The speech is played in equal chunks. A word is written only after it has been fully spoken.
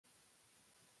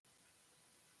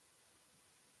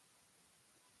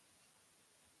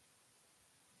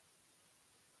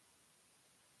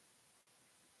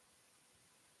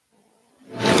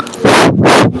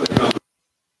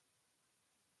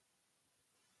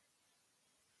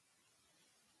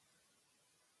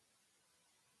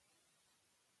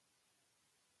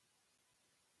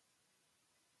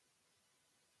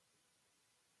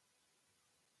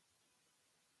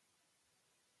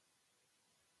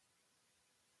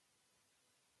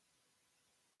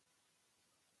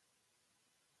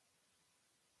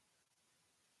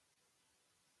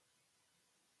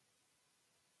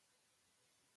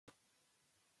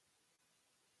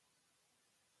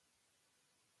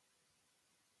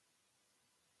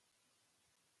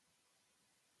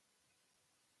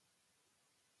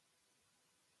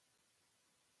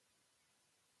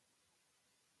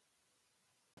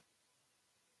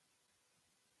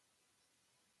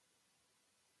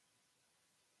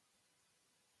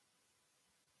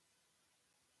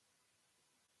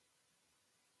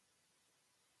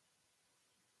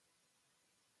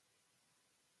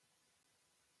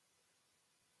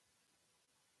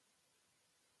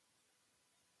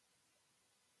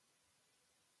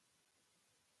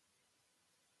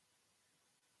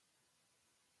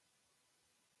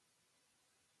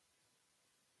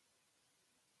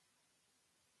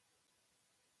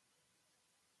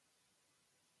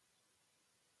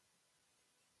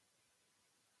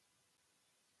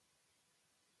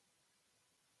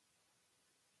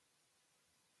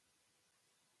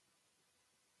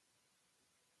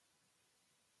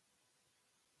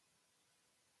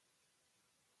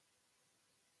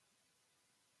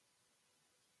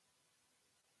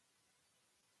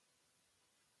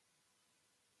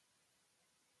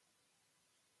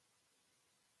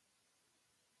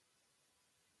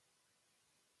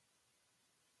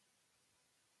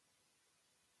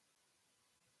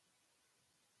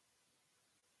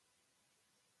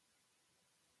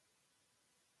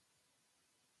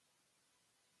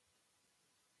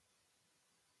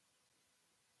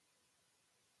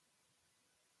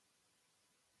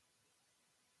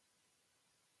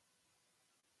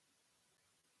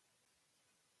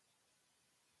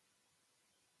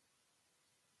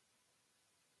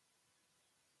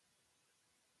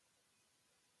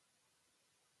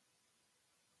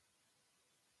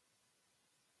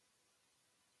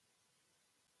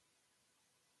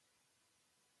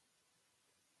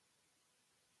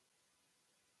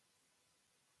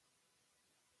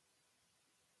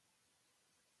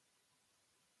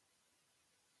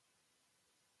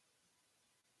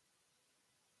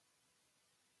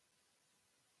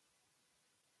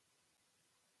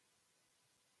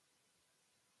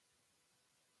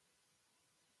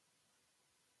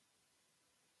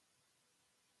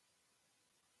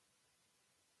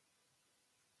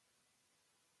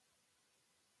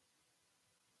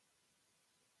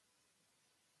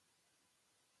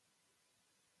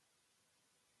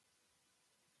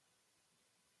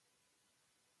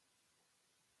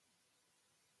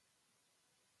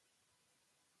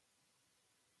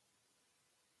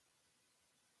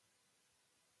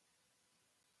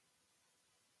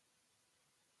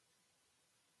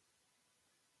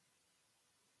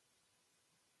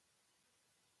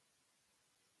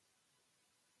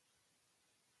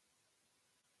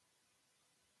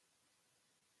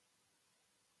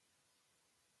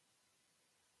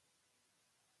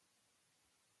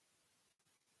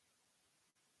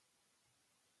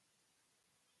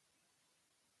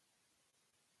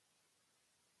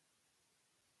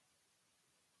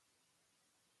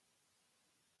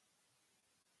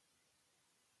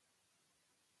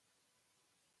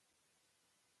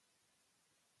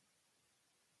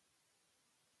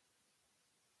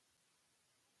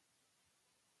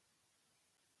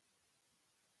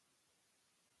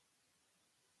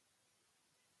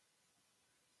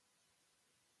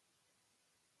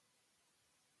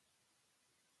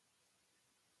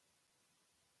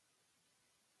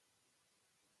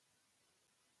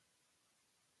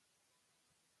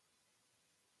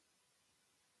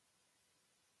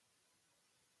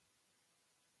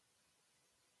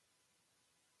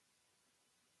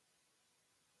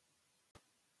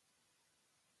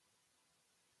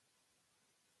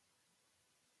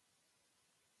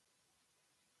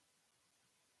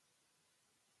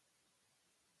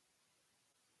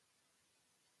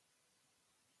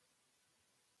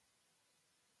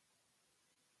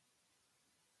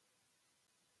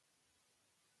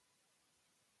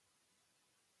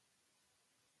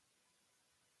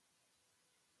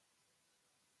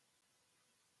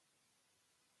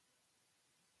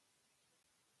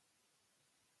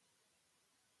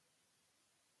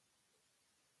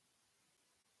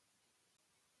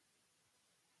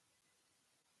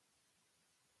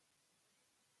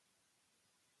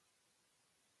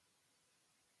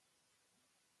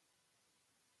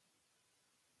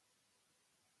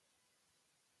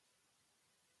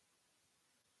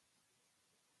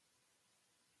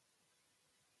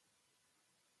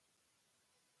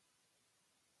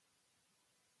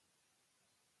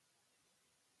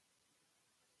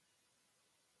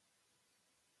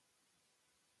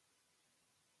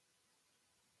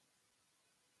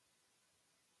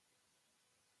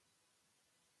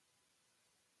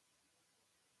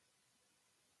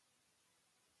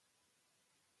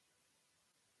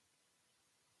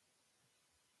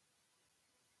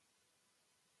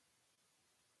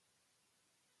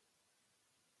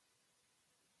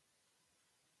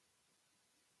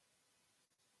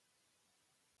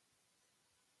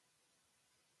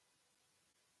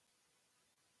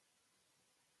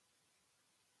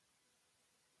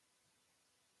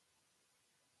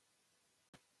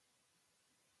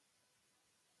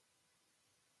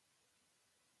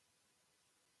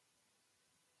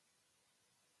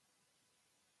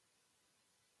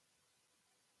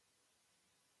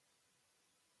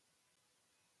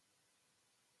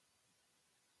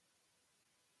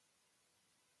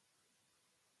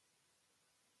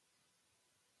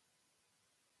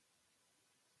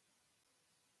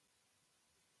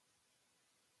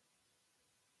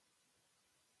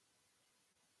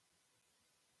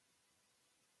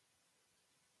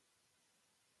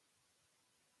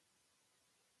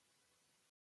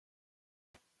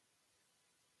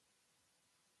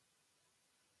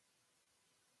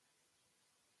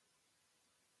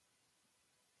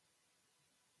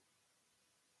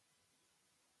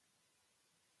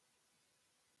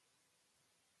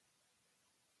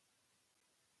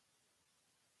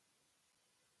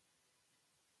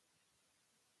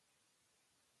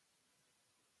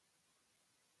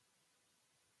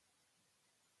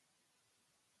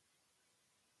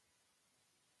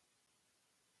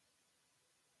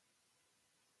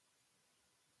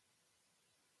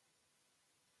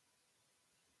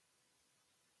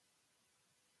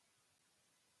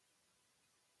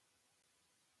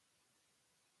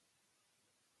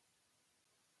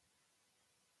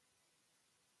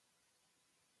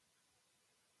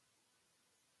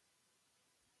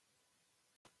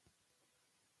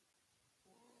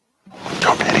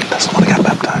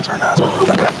All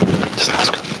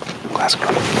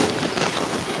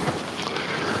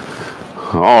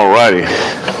righty.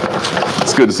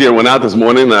 It's good to see everyone out this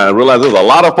morning. I realize there's a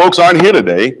lot of folks aren't here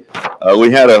today.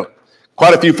 We had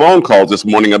quite a few phone calls this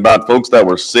morning about folks that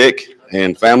were sick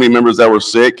and family members that were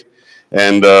sick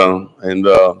and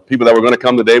people that were going to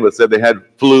come today but said they had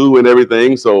flu and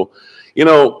everything. So, you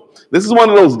know, this is one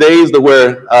of those days that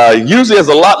where usually there's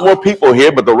a lot more people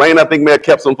here, but the rain, I think, may have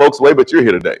kept some folks away, but you're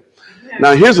here today.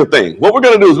 Now, here's the thing. What we're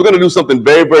going to do is we're going to do something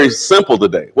very, very simple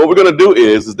today. What we're going to do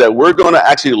is that we're going to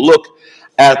actually look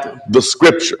at the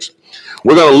scriptures.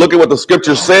 We're going to look at what the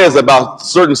scripture says about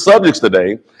certain subjects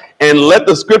today and let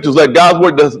the scriptures, let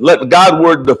God's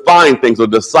word define things or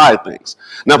decide things.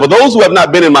 Now, for those who have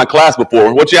not been in my class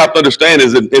before, what you have to understand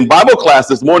is in Bible class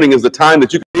this morning is the time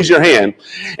that you can raise your hand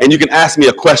and you can ask me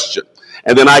a question.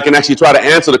 And then I can actually try to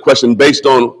answer the question based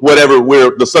on whatever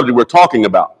the subject we're talking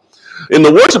about. In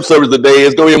the worship service today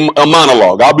is going to be a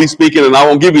monologue. I'll be speaking and I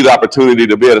won't give you the opportunity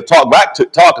to be able to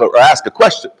talk or ask a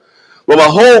question. But my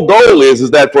whole goal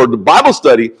is that for the Bible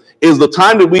study is the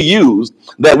time that we use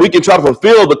that we can try to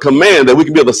fulfill the command that we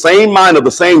can be of the same mind, of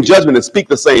the same judgment, and speak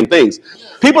the same things.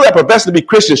 People that profess to be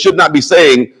Christians should not be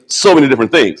saying so many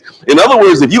different things. In other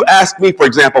words, if you ask me, for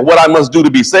example, what I must do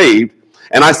to be saved,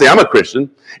 and I say I'm a Christian,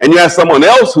 and you ask someone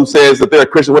else who says that they're a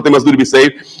Christian what they must do to be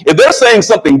saved, if they're saying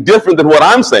something different than what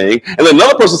I'm saying, and then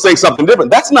another person saying something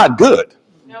different, that's not good.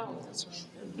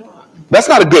 That's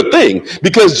not a good thing,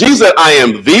 because Jesus said, I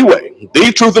am the way,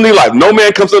 the truth, and the life. No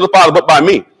man comes to the Father but by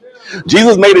me.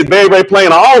 Jesus made it very, very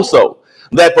plain also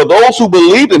that for those who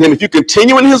believed in him, if you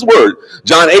continue in his word,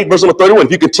 John 8, verse number 31,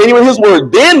 if you continue in his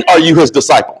word, then are you his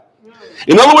disciple.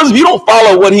 In other words, if you don't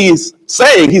follow what he's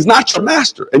saying, he's not your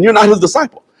master and you're not his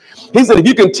disciple. He said, if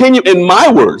you continue in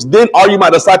my words, then are you my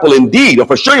disciple indeed, or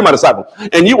for sure you're my disciple,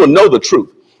 and you will know the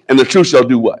truth. And the truth shall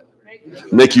do what?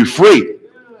 Make you free.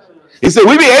 He said,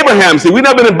 we be Abraham. See, we've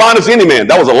never been in bondage to any man.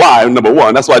 That was a lie, number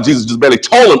one. That's why Jesus just barely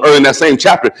told him early in that same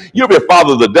chapter, you'll be a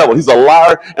father of the devil. He's a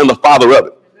liar and the father of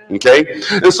it. Okay?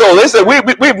 And so they said,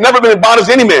 we've never been in bondage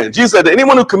to any man. Jesus said that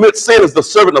anyone who commits sin is the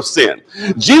servant of sin.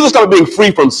 Jesus started being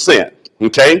free from sin.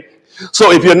 Okay?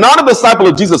 So if you're not a disciple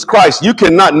of Jesus Christ, you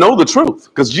cannot know the truth.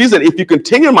 Because Jesus said, if you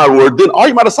continue in my word, then are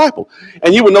you my disciple?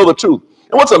 And you will know the truth.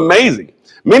 And what's amazing,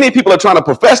 many people are trying to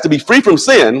profess to be free from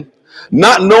sin,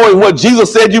 not knowing what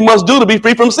Jesus said you must do to be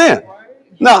free from sin.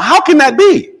 Now, how can that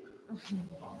be?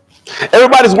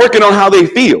 Everybody's working on how they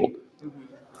feel.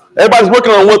 Everybody's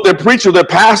working on what their preacher, their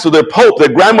pastor, their pope,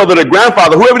 their grandmother, their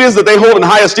grandfather, whoever it is that they hold in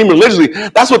high esteem religiously,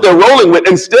 that's what they're rolling with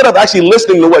instead of actually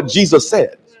listening to what Jesus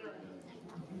said.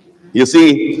 You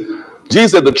see,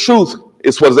 Jesus said the truth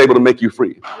is what is able to make you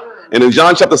free. And in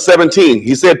John chapter 17,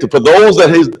 he said for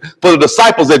the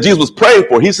disciples that Jesus was praying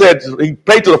for, he said, he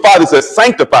prayed to the Father, he said,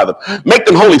 sanctify them, make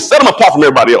them holy, set them apart from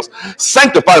everybody else,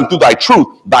 sanctify them through thy truth.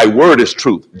 Thy word is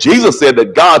truth. Jesus said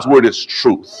that God's word is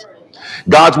truth.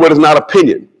 God's word is not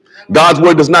opinion. God's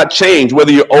word does not change,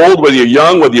 whether you're old, whether you're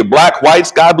young, whether you're black, white,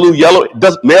 sky blue, yellow,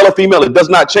 male or female, it does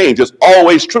not change. It's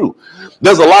always true.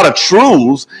 There's a lot of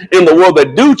truths in the world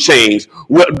that do change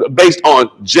based on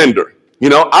gender. You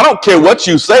know, I don't care what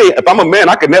you say. If I'm a man,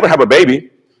 I could never have a baby.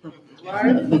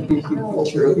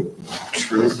 True.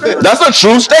 That's a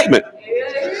true statement.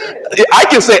 I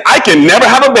can say I can never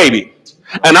have a baby,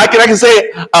 and I can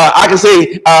say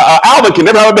Alvin can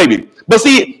never have a baby. But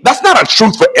see, that's not a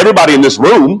truth for everybody in this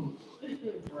room.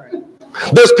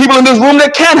 There's people in this room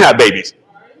that can have babies.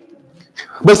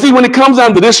 But see, when it comes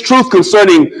down to this truth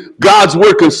concerning God's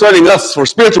word, concerning us for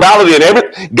spirituality and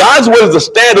everything, God's word is the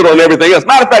standard on everything else.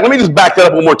 Matter of fact, let me just back that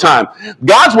up one more time.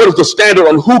 God's word is the standard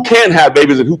on who can have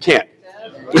babies and who can't.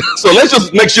 So let's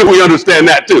just make sure we understand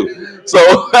that too. So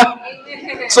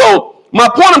my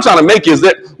point I'm trying to make is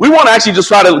that we want to actually just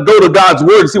try to go to God's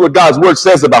word and see what God's word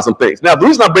says about some things. Now, the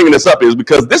reason I'm bringing this up is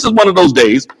because this is one of those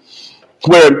days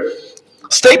where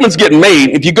statements get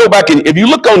made. If you go back and if you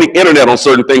look on the internet on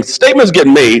certain things, statements get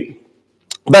made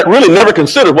that really never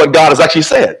consider what God has actually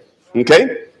said.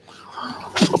 Okay?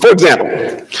 For example,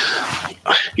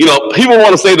 you know, people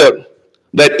want to say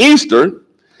that Easter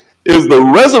is the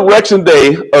resurrection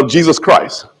day of Jesus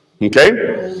Christ. Okay?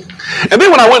 And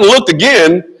then when I went and looked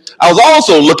again, I was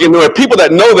also looking at people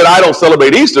that know that I don't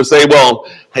celebrate Easter say, well,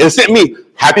 it sent me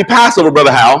happy Passover,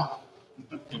 Brother Hal.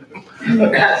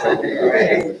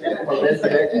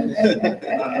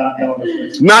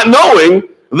 Not knowing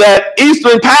that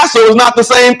Easter and Passover is not the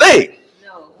same thing.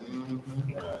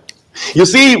 You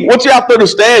see, what you have to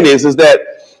understand is that,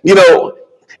 you know,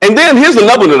 and then here's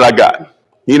another one that I got.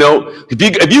 You know, if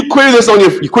you query this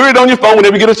you query it on your phone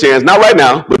whenever you get a chance, not right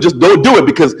now, but just don't do it,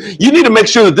 because you need to make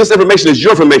sure that this information is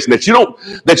your information, that you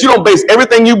don't base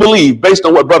everything you believe based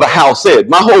on what Brother Hal said.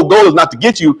 My whole goal is not to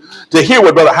get you to hear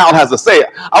what Brother Hal has to say.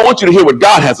 I want you to hear what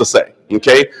God has to say.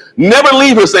 Okay, never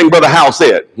leave here saying Brother Hal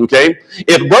said. Okay,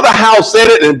 if Brother Hal said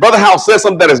it and Brother Hal says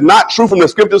something that is not true from the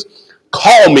scriptures,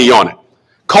 call me on it.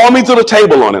 Call me to the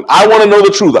table on it. I want to know the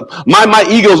truth. My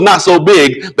ego is not so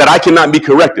big that I cannot be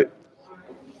corrected.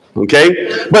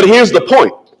 Okay, but here's the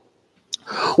point.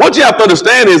 What you have to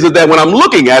understand is that when I'm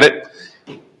looking at it,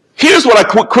 here's what I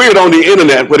queried on the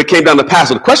internet when it came down to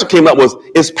Passover. The question came up was,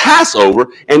 is Passover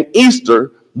and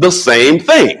Easter the same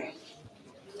thing?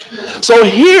 So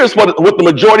here's what the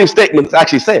majority statement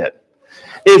actually said.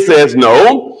 It says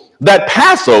no, that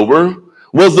Passover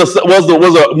was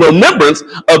a remembrance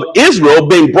of Israel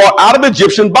being brought out of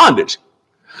Egyptian bondage,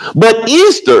 but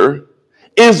Easter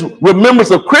is remembrance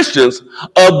of Christians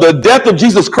of the death of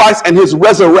Jesus Christ and his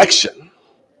resurrection.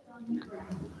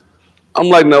 I'm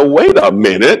like, no, wait a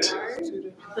minute.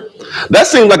 That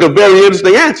seems like a very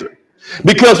interesting answer,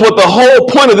 because what the whole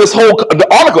point of the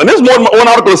article, and there's more than one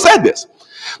article that said this.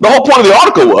 The whole point of the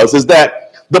article is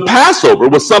that the Passover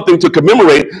was something to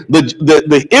commemorate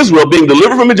the Israel being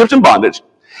delivered from Egyptian bondage,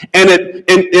 and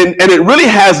it really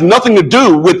has nothing to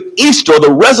do with Easter,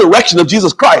 the resurrection of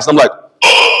Jesus Christ. I'm like,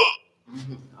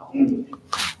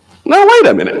 now, wait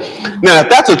a minute. Now, if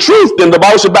that's the truth, then the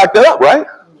Bible should back that up, right?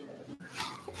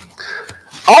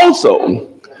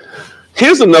 Also,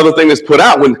 here's another thing that's put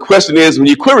out when the question is, when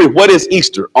you query, what is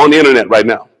Easter on the internet right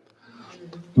now?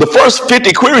 The first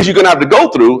 50 queries you're going to have to go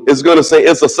through is going to say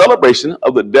it's a celebration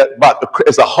of the death.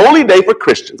 It's a holy day for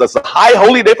Christians. That's a high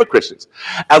holy day for Christians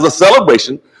as a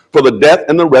celebration for the death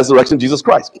and the resurrection of Jesus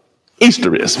Christ.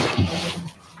 Easter is.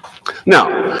 Now,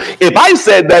 if I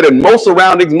said that in most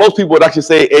surroundings, most people would actually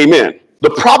say amen.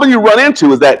 The problem you run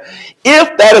into is that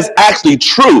if that is actually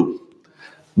true,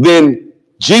 then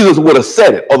Jesus would have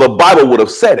said it, or the Bible would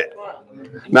have said it.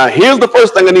 Now, here's the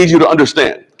first thing I need you to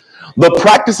understand. The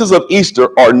practices of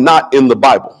Easter are not in the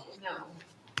Bible.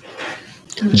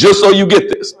 Just so you get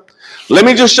this. Let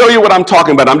me just show you what I'm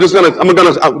talking about.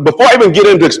 Before I even get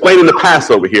into explaining the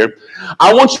Passover here,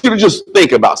 I want you to just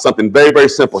think about something very, very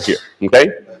simple here, okay?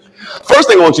 First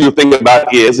thing I want you to think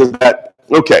about is that,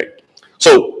 okay,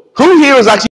 so who here is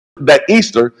actually that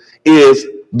Easter is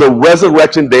the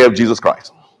resurrection day of Jesus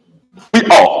Christ? We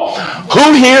all.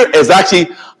 Who here is actually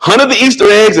hunted the Easter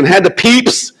eggs and had the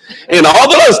peeps and all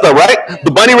the other stuff, right?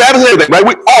 The bunny rabbits and everything,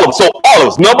 right? All of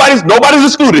us. Nobody's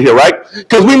excluded here, right?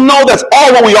 Because we know that's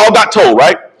all what we all got told,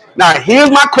 right? Now, here's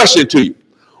my question to you.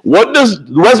 What does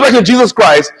the resurrection of Jesus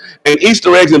Christ and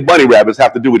Easter eggs and bunny rabbits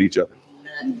have to do with each other?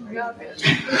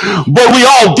 But we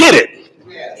all did it.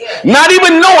 Not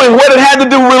even knowing what it had to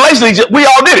do with relationship, we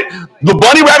all did it. The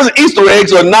bunny rabbits and Easter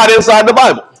eggs are not inside the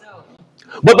Bible.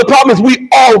 But the problem is we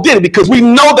all did it because we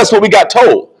know that's what we got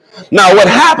told. Now, what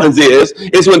happens is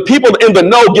when people in the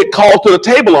know get called to the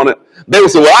table on it, they will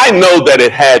say, well, I know that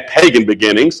it had pagan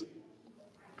beginnings.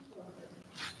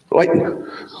 Like,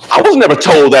 I was never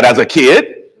told that as a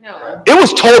kid. No. It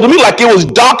was told to me like it was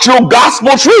doctrinal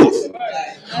gospel truth.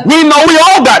 Right. We know we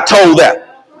all got told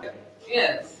that.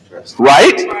 Yes.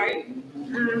 Right?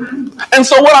 Mm-hmm. And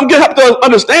so what I'm going to have to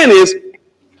understand is,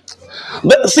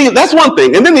 see, that's one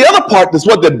thing. And then the other part is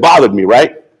what that bothered me,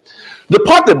 right? The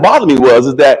part that bothered me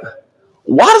is that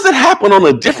why does it happen on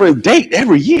a different date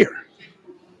every year?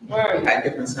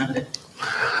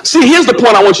 See, here's the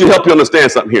point I want you to help you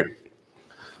understand something here.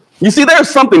 You see, there's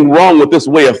something wrong with this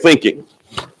way of thinking.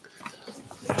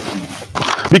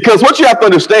 Because what you have to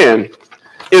understand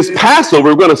is Passover,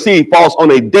 we're going to see, falls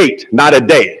on a date, not a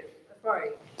day.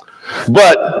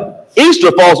 But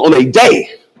Easter falls on a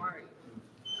day.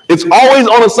 It's always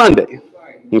on a Sunday.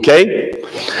 Okay?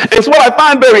 And so what I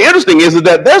find very interesting is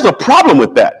that there's a problem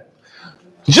with that.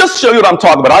 Just to show you what I'm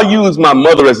talking about, I'll use my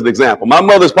mother as an example. My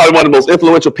mother is probably one of the most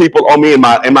influential people on me in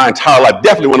my entire life.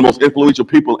 Definitely one of the most influential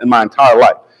people in my entire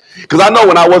life. Because I know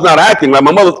when I was not acting right,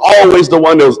 my mother's always the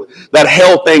one that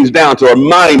held things down to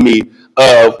remind me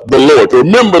of the Lord, to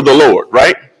remember the Lord,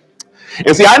 right?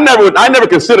 And see, I never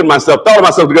considered myself, thought of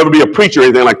myself to ever be a preacher or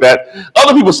anything like that.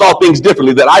 Other people saw things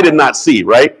differently that I did not see,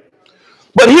 right?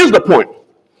 But here's the point.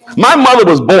 My mother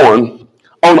was born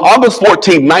on August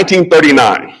 14,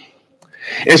 1939.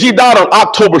 And she died on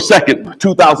October 2nd,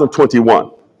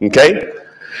 2021. Okay?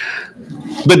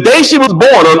 The day she was born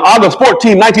on August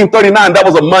 14, 1939, that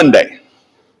was a Monday.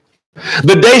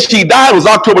 The day she died was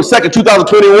October 2nd,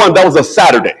 2021. That was a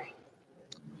Saturday.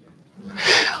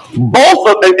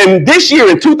 And this year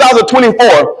in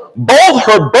 2024, both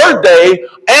her birthday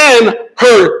and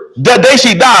the day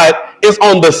she died is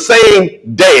on the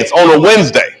same day. It's on a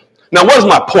Wednesday. Now, what is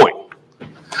my point?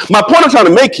 My point I'm trying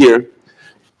to make here,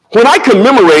 when I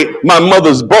commemorate my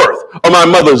mother's birth or my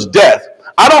mother's death,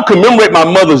 I don't commemorate my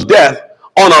mother's death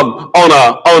on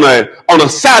a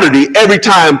Saturday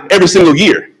every single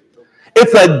year.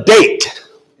 It's a date.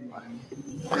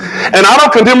 And I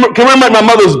don't commemorate my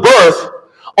mother's birth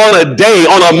on a day,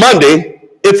 on a Monday.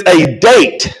 It's a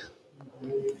date.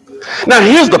 Now,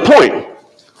 here's the point.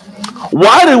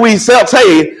 Why do we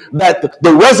say that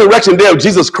the resurrection day of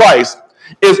Jesus Christ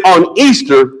is on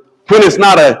Easter when it's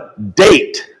not a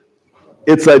date?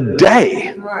 It's a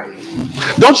day. Right.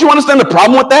 Don't you understand the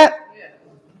problem with that?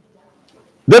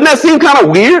 Doesn't that seem kind of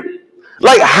weird?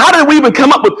 Like, how did we even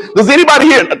come up with, does anybody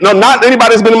here, no, not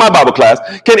anybody who's been in my Bible class,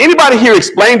 can anybody here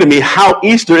explain to me how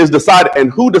Easter is decided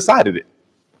and who decided it?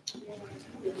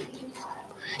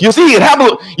 You see, it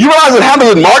happens, you realize it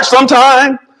happens in March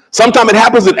sometime it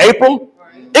happens in April.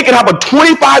 It can happen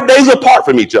 25 days apart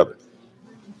from each other.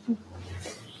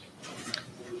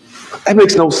 That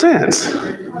makes no sense.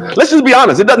 Let's just be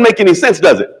honest. It doesn't make any sense,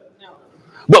 does it? No.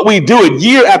 But we do it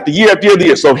year after year after year after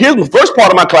year. So here's the first part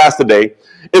of my class today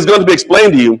is going to be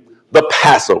explained to you the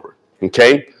Passover,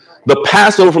 okay? The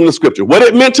Passover from the scripture, what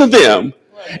it meant to them,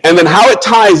 and then how it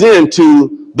ties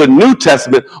into the New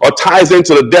Testament or ties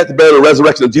into the death, burial, and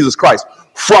resurrection of Jesus Christ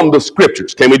from the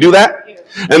scriptures. Can we do that?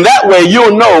 And that way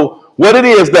you'll know what it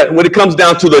is that when it comes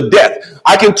down to the death,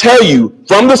 I can tell you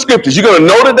from the scriptures, you're going to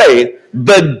know today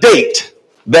the date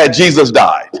that Jesus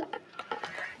died.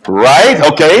 Right?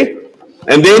 Okay.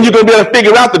 And then you're going to be able to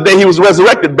figure out the day he was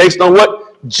resurrected based on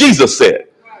what Jesus said.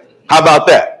 How about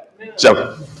that?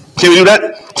 So, can we do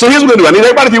that? So here's what we're going to do. I need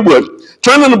everybody, if you would,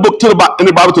 turn in the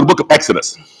Bible to the book of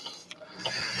Exodus.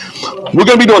 We're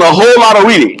going to be doing a whole lot of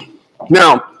reading.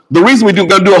 Now, the reason we're going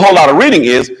to do a whole lot of reading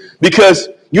is because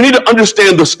you need to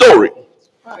understand the story.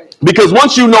 Because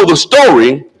once you know the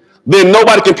story, then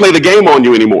nobody can play the game on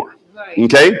you anymore.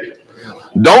 Okay?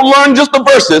 Don't learn just the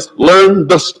verses, learn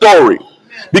the story.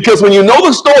 Because when you know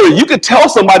the story, you can tell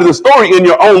somebody the story in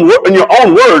your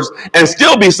own words and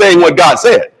still be saying what God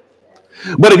said.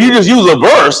 But if you just use a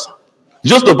verse,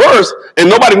 just a verse, and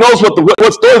nobody knows what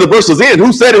story the verse is in,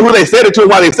 who said it, who they said it to, and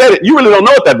why they said it, you really don't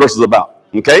know what that verse is about.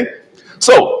 Okay?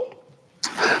 So,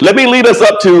 let me lead us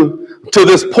up to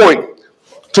this point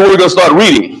to where we're going to start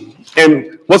reading.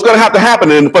 And what's going to have to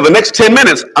happen, and for the next 10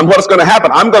 minutes, what's going to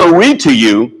happen, I'm going to read to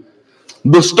you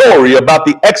the story about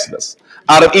the Exodus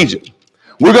out of Egypt.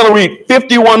 We're going to read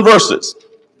 51 verses.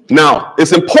 Now,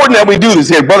 it's important that we do this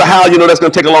here. Brother Hal, you know that's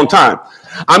going to take a long time.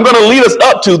 I'm going to lead us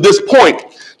up to this point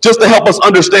just to help us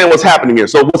understand what's happening here.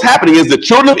 So what's happening is the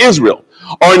children of Israel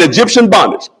are in Egyptian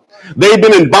bondage. They've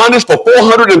been in bondage for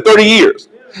 430 years.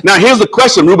 Now, here's the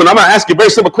question, Ruben. I'm going to ask you a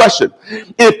very simple question.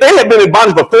 If they had been in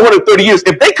bondage for 430 years,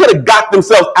 if they could have got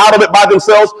themselves out of it by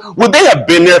themselves, would they have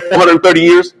been there 430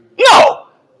 years? No.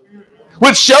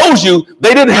 Which shows you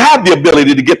they didn't have the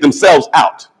ability to get themselves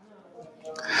out.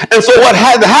 And so what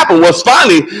had to happen was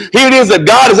finally, here it is that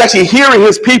God is actually hearing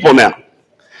his people now.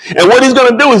 And what he's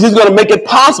going to do is he's going to make it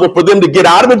possible for them to get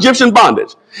out of Egyptian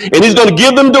bondage. And he's going to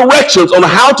give them directions on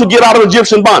how to get out of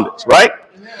Egyptian bondage, right?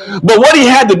 But what he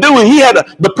had to do,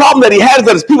 the problem that he had is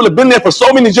that his people have been there for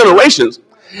so many generations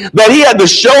that he had to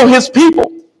show his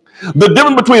people the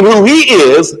difference between who he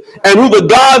is and who the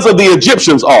gods of the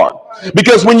Egyptians are.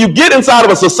 Because when you get inside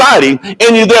of a society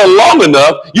and you're there long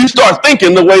enough, you start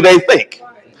thinking the way they think,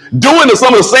 doing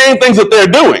some of the same things that they're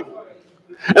doing.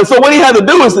 And so what he had to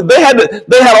do is that they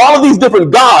had all of these different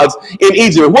gods in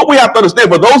Egypt. And what we have to understand,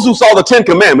 for those who saw the Ten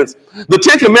Commandments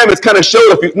kind of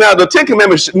showed now the Ten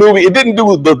Commandments movie, it didn't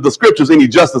do the scriptures any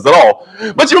justice at all.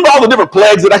 But you remember all the different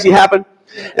plagues that actually happened?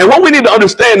 And what we need to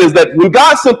understand is that when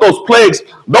God sent those plagues,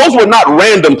 those were not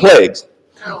random plagues.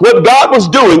 What God was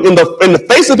doing in the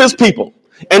face of his people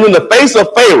and in the face of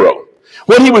Pharaoh,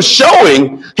 what he was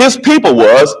showing his people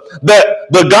was that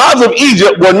the gods of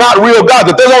Egypt were not real gods,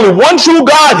 that there's only one true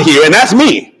God here, and that's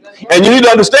me. And you need to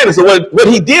understand it. So what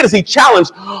he did is he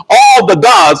challenged all the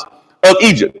gods of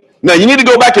Egypt. Now, you need to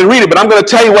go back and read it, but I'm going to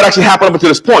tell you what actually happened up to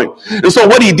this point. And so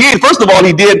what he did, first of all,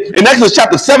 he did, in Exodus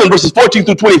chapter 7, verses 14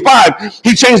 through 25,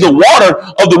 he changed the water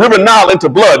of the river Nile into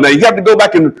blood. Now, you have to go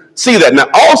back and see that. Now,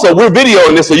 also, we're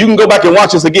videoing this, so you can go back and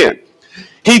watch this again.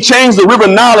 He changed the river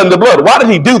Nile into blood. Why did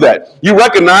he do that? You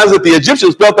recognize that the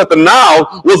Egyptians felt that the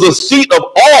Nile was the seat of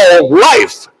all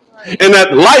life, and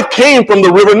that life came from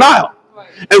the river Nile.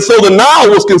 And so the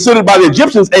Nile was considered by the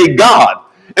Egyptians a god.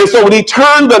 And so when he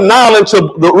turned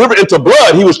the river into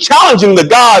blood, he was challenging the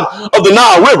God of the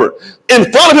Nile River in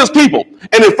front of his people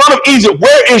and in front of Egypt.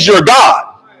 Where is your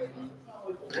God?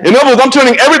 In other words, I'm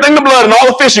turning everything to blood and all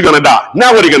the fish are going to die.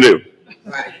 Now what are you going to do?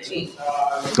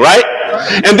 Right?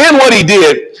 And then what he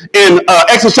did in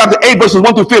Exodus chapter 8, verses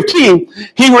 1 through 15,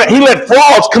 he let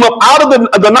frogs come up out of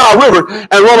the Nile River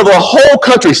and run over the whole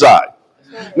countryside.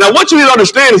 Now, what you need to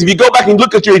understand is if you go back and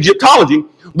look at your Egyptology,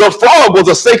 the frog was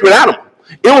a sacred animal.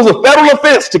 It was a federal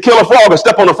offense to kill a frog or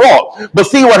step on a frog. But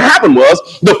see, what happened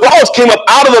was the frogs came up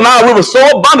out of the Nile River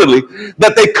so abundantly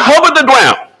that they covered the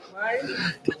ground.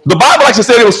 The Bible actually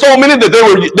said there were so many that they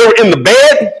were in the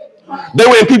bed, they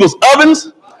were in people's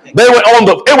ovens, they were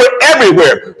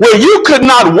everywhere, where you could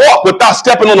not walk without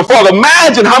stepping on the frog.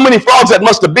 Imagine how many frogs that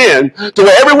must have been, to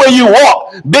where everywhere you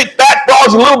walk, big fat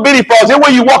frogs and little bitty frogs,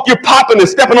 everywhere you walk, you're popping and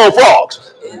stepping on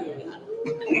frogs.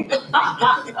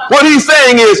 What he's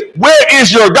saying is, where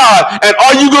is your God? And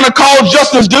are you going to call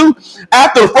justice due?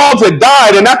 After the frogs had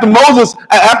died, and after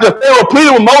Pharaoh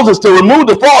pleaded with Moses to remove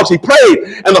the frogs, he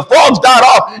prayed, and the frogs died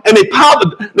off, and they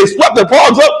swept the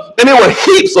frogs up, and there were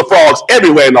heaps of frogs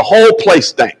everywhere, and the whole place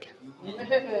stank.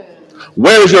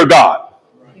 Where is your God?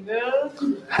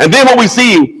 And then what we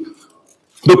see,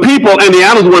 the people and the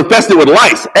animals were infested with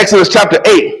lice. Exodus chapter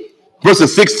 8,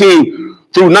 verses 16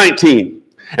 through 19.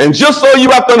 And just so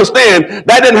you have to understand,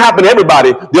 that didn't happen to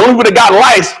everybody. The only people that got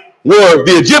lice were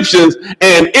the Egyptians,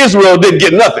 and Israel didn't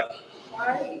get nothing.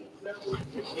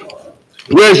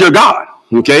 Where's your God?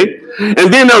 Okay.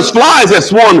 And then there's flies that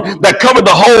swarmed that covered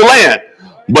the whole land,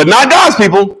 but not God's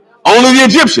people, only the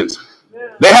Egyptians.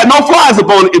 They had no flies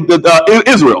upon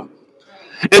Israel.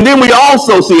 And then we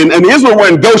also see, and Israel were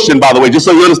in Goshen, by the way, just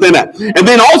so you understand that. And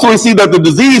then also we see that the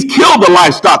disease killed the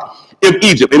livestock in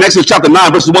Egypt in Exodus chapter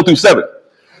 9, verses 1 through 7.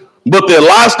 But the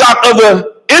livestock of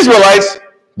the Israelites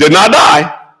did not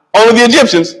die, only the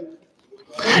Egyptians.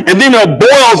 And then there are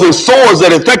boils and sores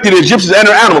that affected the Egyptians and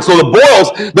their animals. So the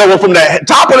boils that were from the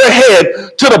top of their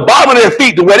head to the bottom of their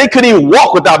feet, to where they couldn't even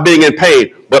walk without being in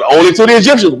pain, but only to the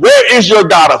Egyptians. Where is your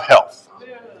God of health?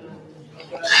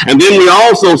 And then we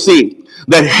also see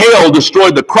that hail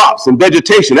destroyed the crops and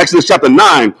vegetation. Exodus chapter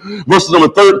 9, verses number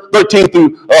 13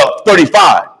 through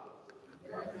 35.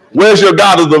 Where's your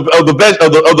God of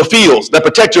the fields that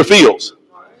protect your fields?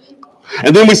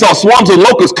 And then we saw swarms of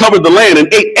locusts covered the land and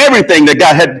ate everything that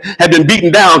God had been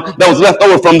beaten down that was left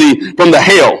over from the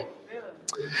hail.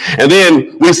 And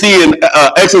then we see in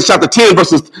Exodus chapter 10,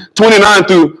 verses 21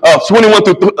 through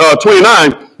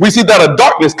 29, we see that a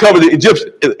darkness covered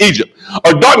Egypt.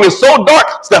 A darkness so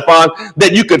dark, Stefan,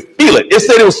 that you could feel it. It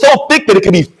said it was so thick that it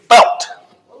could be felt.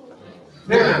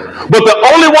 But the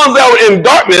only ones that were in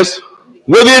darkness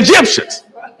were the Egyptians.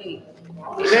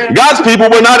 God's people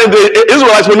were not the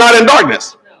Israelites were not in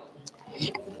darkness.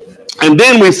 And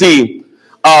then we see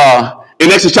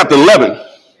in Exodus chapter 11,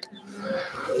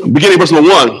 beginning verse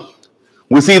 1,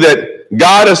 we see that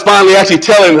God is finally actually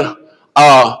telling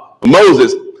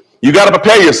Moses, you got to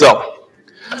prepare yourself,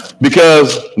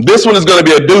 because this one is going to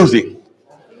be a doozy.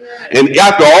 And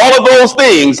after all of those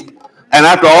things, and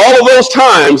after all of those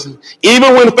times,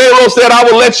 even when Pharaoh said, I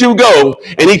will let you go,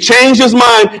 and he changed his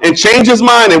mind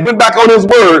and went back on his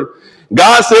word,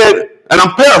 God said, and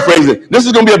I'm paraphrasing, this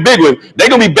is going to be a big one. They're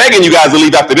going to be begging you guys to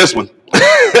leave after this one.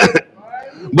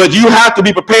 But you have to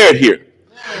be prepared here.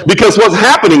 Because what's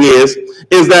happening is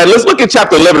that, let's look at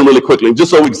chapter 11 really quickly,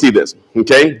 just so we can see this.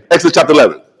 Okay? Exodus chapter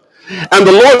 11. And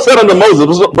the Lord said unto Moses,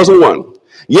 verse 1,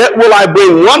 yet will I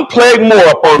bring one plague more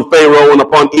upon Pharaoh and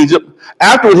upon Egypt.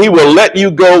 Afterward he will let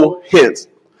you go hence.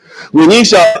 When he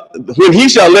shall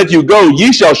let you go,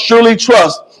 ye shall surely he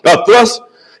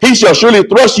shall surely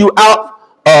thrust you out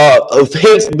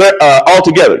hence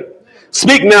altogether.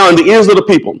 Speak now in the ears of the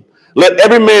people. Let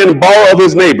every man borrow of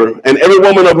his neighbor, and every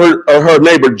woman of her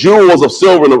neighbor, jewels of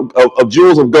silver and of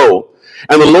jewels of gold.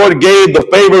 And the Lord gave the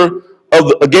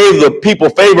people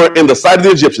favor in the sight of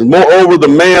the Egyptians. Moreover, the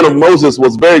man of Moses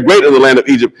was very great in the land of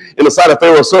Egypt, in the sight of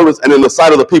Pharaoh's servants, and in the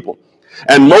sight of the people.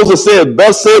 And Moses said,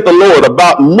 thus saith the Lord,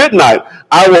 about midnight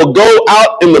I will go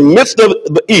out in the midst of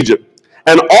Egypt,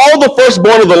 and all the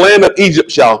firstborn of the land of Egypt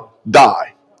shall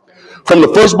die. From the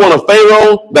firstborn of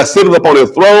Pharaoh that sitteth upon his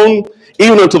throne,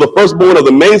 even unto the firstborn of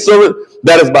the maidservant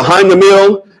that is behind the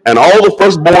mill, and all the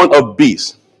firstborn of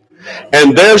beasts.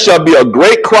 And there shall be a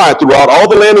great cry throughout all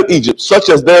the land of Egypt, such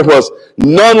as there was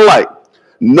none like,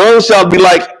 none shall be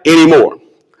like any more.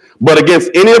 But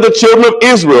against any of the children of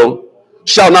Israel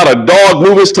shall not a dog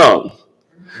move his tongue,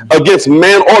 against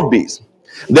man or beast,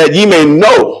 that ye may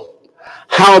know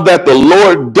how that the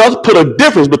Lord doth put a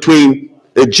difference between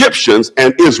Egyptians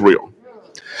and Israel.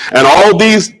 And all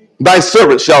these thy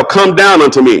servants shall come down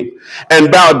unto me,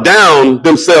 and bow down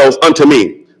themselves unto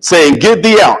me, saying, get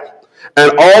thee out,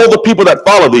 and all the people that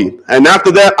follow thee. And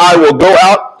after that I will go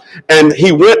out And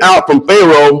he went out from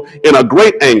Pharaoh in a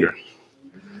great anger.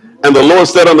 And the Lord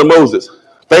said unto Moses,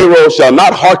 Pharaoh shall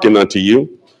not hearken unto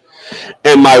you,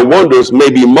 and my wonders may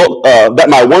be that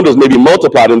my wonders may be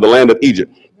multiplied in the land of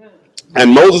Egypt.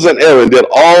 And Moses and Aaron did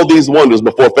all these wonders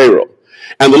before Pharaoh.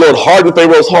 And the Lord hardened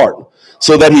Pharaoh's heart,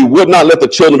 so that he would not let the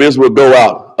children of Israel go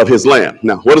out of his land.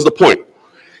 Now, what is the point?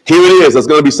 Here it is. There's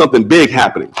going to be something big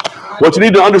happening. What you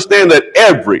need to understand that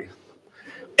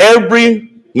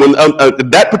when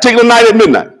that particular night at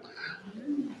midnight,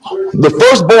 the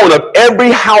firstborn of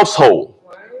every household,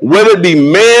 whether it be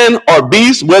man or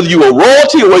beast, whether you are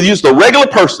royalty or whether you're just a regular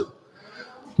person,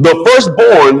 the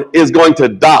firstborn is going to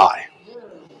die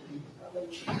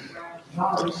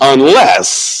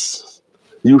unless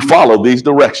you follow these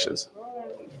directions.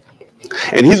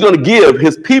 And he's going to give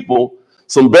his people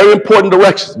some very important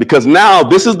directions, because now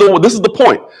this is the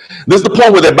point. This is the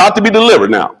point where they're about to be delivered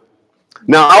now.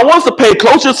 Now, I want us to pay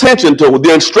close attention to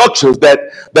the instructions that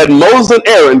Moses and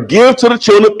Aaron give to the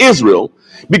children of Israel,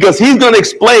 because he's going to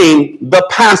explain the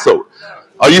Passover.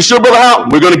 Are you sure, Brother Hal?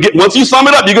 We're going to get, once you sum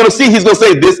it up, you're going to see he's going to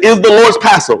say this is the Lord's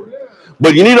Passover.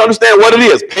 But you need to understand what it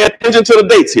is. Pay attention to the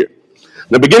dates here.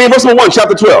 The beginning of verse 1,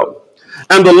 chapter 12.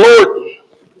 And the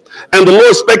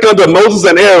Lord spake unto Moses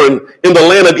and Aaron in the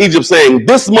land of Egypt, saying,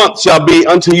 This month shall be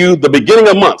unto you the beginning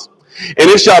of months, and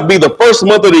it shall be the first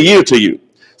month of the year to you.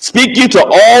 Speak ye to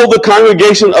all the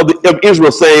congregation of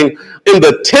Israel, saying, In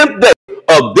the 10th day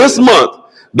of this month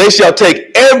they shall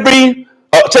take of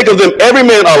them every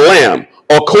man a lamb,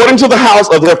 according to the house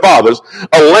of their fathers,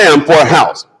 a lamb for a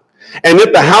house. And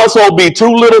if the household be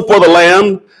too little for the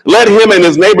lamb, let him and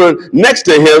his neighbor next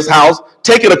to his house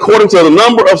take it according to the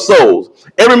number of souls.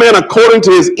 Every man according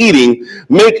to his eating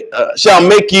shall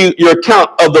make you your count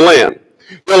of the lamb.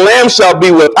 The lamb shall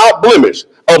be without blemish,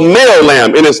 a male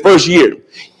lamb in his first year.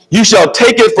 You shall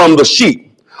take it from the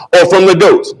sheep or from the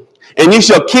goats, and you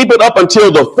shall keep it up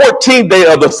until the 14th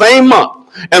day of the same month.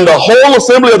 And the whole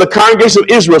assembly of the congregation of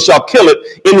Israel shall kill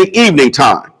it in the evening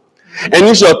time. And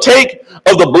you shall take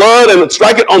of the blood and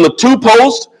strike it on the two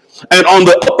posts and on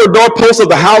the upper doorpost of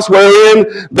the house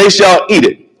wherein they shall eat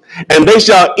it. And they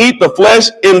shall eat the flesh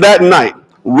in that night,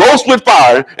 roast with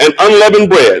fire and unleavened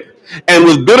bread, and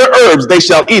with bitter herbs they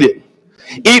shall eat it.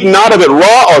 Eat not of it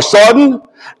raw or sodden,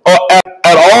 or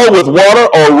at all with water,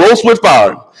 or roast with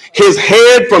fire. His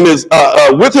head from his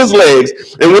with his legs,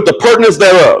 and with the purtenance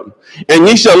thereof. And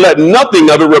ye shall let nothing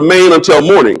of it remain until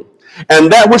morning. And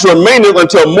that which remaineth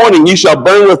until morning ye shall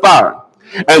burn with fire.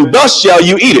 And thus shall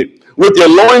you eat it, with your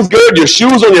loins girded, your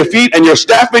shoes on your feet, and your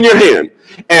staff in your hand.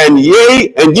 And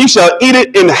ye shall eat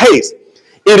it in haste.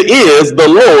 It is the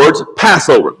Lord's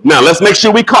Passover. Now let's make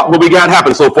sure we caught what we got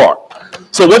happen so far.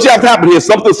 So what you have to happen here is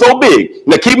something so big.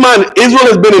 Now keep in mind, Israel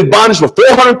has been in bondage for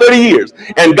 430 years,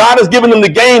 and God has given them the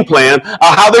game plan of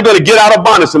how they're going to get out of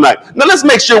bondage tonight. Now let's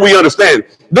make sure we understand.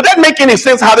 Does that make any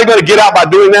sense how they're going to get out by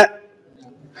doing that?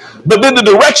 But then the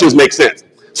directions make sense.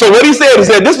 So what he said this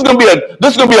is going to be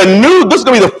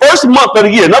the first month of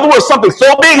the year. In other words, something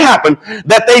so big happened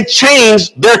that they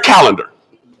changed their calendar.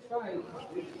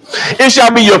 It shall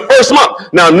be your first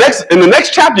month. Now in the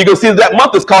next chapter, you're going to see that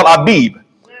month is called Abib.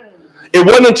 It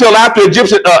wasn't until after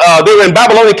they were in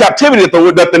Babylonian captivity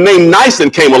that the name Nisan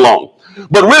came along.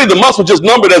 But really, the months were just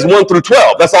numbered as 1 through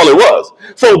 12. That's all it was.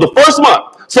 So the first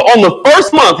month. So on the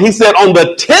first month, he said on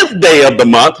the 10th day of the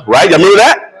month, right? You remember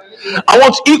that? I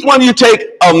want each one of you to take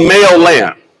a male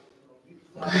lamb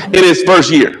in his first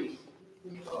year.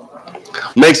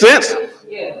 Make sense?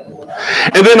 Yeah.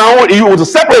 And then I want you to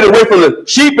separate away from the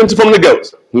sheep and from the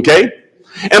goats. Okay?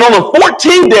 And on the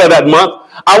 14th day of that month,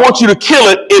 I want you to kill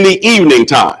it in the evening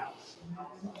time.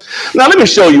 Now, let me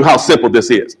show you how simple this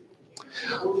is.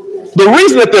 The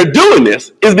reason that they're doing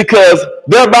this is because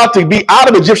they're about to be out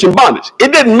of Egyptian bondage.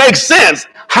 It didn't make sense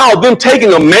how them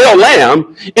taking a male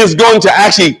lamb is going to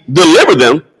actually deliver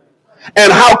them,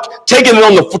 and how taking it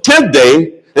on the 10th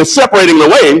day and separating it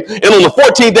away, and on the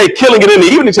 14th day killing it in the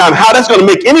evening time, how that's going to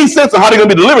make any sense of how they're going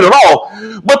to be delivered at all.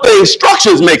 But the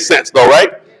instructions make sense, though,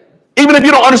 right? Even if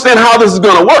you don't understand how this is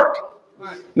going to work.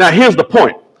 Now, here's the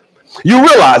point. You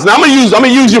realize, now I'm going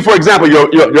to use you for example,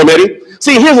 Yomedi.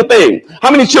 See, here's the thing. How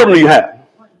many children do you have?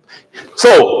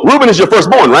 So, Reuben is your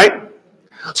firstborn, right?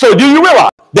 So, do you realize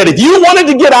that if you wanted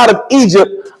to get out of Egypt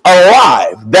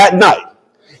alive that night,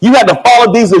 you had to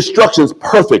follow these instructions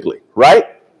perfectly, right?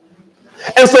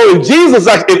 And so,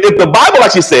 if the Bible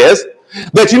actually says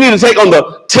that you need to take on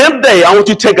the 10th day, I want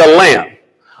you to take a lamb,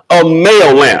 a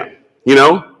male lamb, you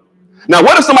know? Now,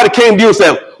 what if somebody came to you and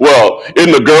said, well,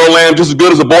 isn't a girl lamb just as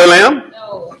good as a boy lamb?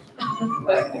 No.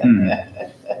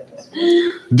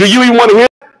 Do you even want to hear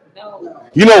that?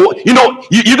 You're going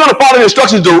to follow the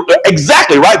instructions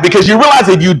exactly, right? Because you realize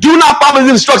if you do not follow the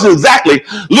instructions exactly,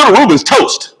 little Reuben's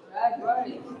toast.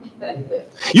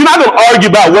 You're not going to argue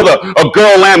about whether a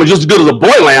girl lamb is just as good as a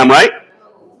boy lamb, right?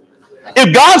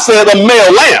 If God said a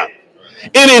male lamb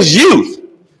in his youth,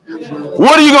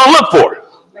 what are you going to look for?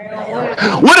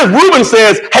 What if Reuben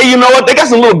says, hey, you know what? They got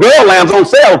some little girl lambs on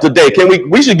sale today.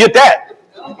 We should get that.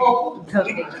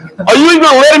 Are you even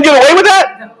going to let him get away with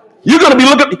that? You're going to be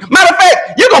looking. Matter of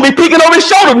fact, you're going to be peeking over his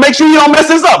shoulder to make sure you don't mess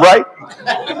this up, right?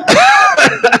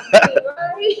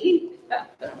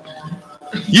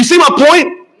 You see my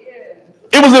point?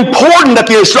 It was important that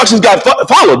the instructions got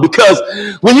followed, because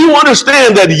when you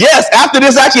understand that, yes, after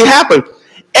this actually happened,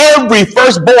 every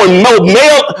firstborn in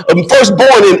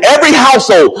every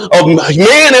household of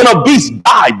man and of beast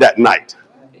died that night,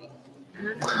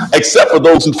 except for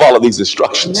those who follow these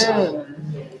instructions.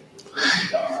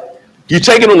 You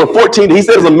take it on the 14th, he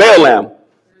says a male lamb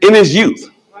in his youth,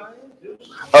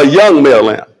 a young male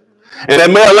lamb. And that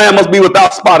male lamb must be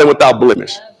without spot and without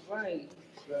blemish.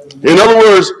 In other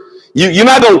words, you're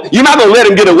not gonna let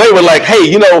him get away with like, hey,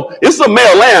 it's a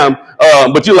male lamb,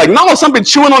 but you're like, no, something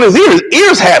chewing on his ears.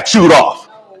 Ears half chewed off.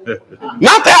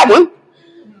 Not that one.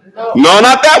 No,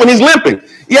 not that one. He's limping.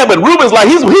 Yeah, but Reuben's like,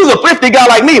 he's a 50 guy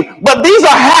like me, but these are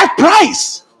half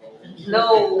price.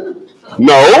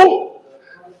 No.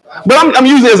 But I'm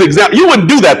using it as an example. You wouldn't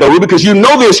do that though, Reuben, because you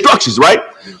know the instructions, right?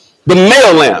 The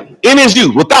male lamb in his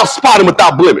youth, without spot and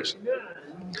without blemish.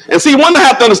 And see, one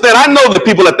have to understand, I know that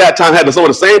people at that time had some of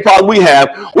the same problem we have.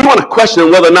 We want to question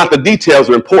whether or not the details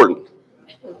are important.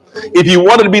 If you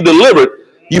wanted to be delivered,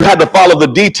 you had to follow the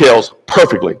details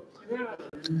perfectly.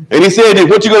 And he said,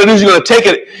 what you're going to do is you're going to take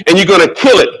it and you're going to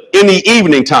kill it in the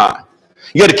evening time.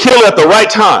 You got to kill it at the right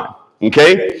time.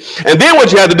 Okay? And then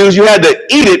what you had to do is you had to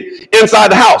eat it inside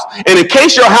the house. And in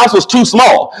case your house was too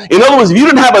small, in other words, if you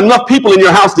didn't have enough people in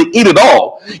your house to eat it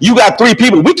all, you got 3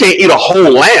 people. We can't eat a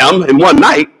whole lamb in one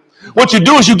night. What you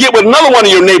do is you get with another one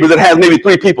of your neighbors that has maybe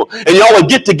 3 people, and y'all will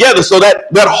get together so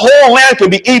that whole lamb can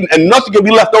be eaten and nothing can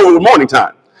be left over in the morning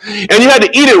time. And you had to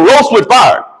eat it roast with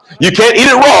fire. You can't eat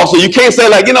it raw, so you can't say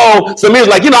like, Samir's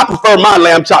like, I prefer my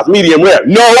lamb chops medium rare.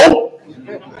 No.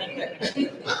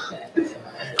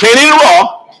 Can't eat it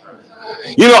raw.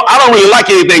 I don't really like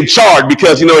anything charred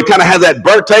because, it kind of has that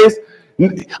burnt taste.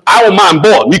 I don't mind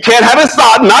boiled. You can't have it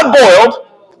sodden, not boiled.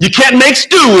 You can't make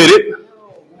stew with it.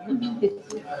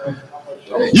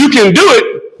 You can do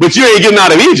it, but you ain't getting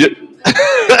out of Egypt.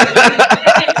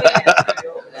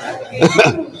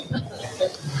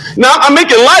 Now, I'm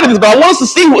making light of this, but I want us to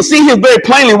see here very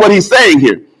plainly what he's saying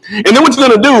here. And then what you're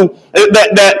going to do,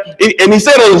 and he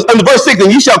said in verse 6,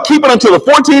 and you shall keep it until the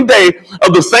 14th day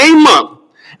of the same month,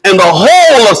 and the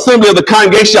whole assembly of the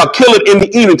congregation shall kill it in the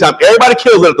evening time. Everybody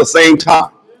kills it at the same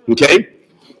time. Okay?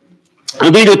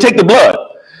 And then you're going to take the blood,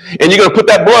 and you're going to put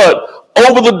that blood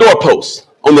over the doorpost,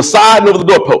 on the side and over the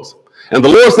doorpost. And the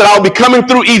Lord said, I'll be coming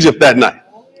through Egypt that night.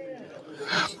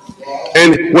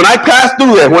 And when I pass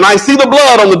through there, when I see the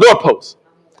blood on the doorpost,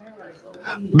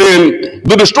 then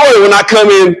the destroyer will not come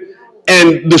in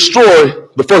and destroy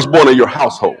the firstborn of your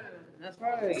household. That's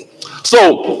right.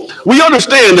 So we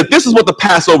understand that this is what the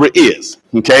Passover is,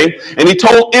 okay? And he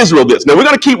told Israel this. Now we're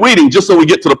going to keep reading just so we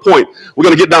get to the point. We're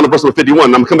going to get down to verse number 51,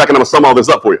 and I'm going to come back and I'm going to sum all this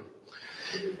up for you.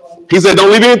 He said,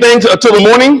 don't leave anything until the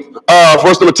morning,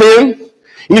 verse number 10.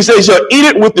 And he said, you shall eat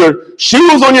it with your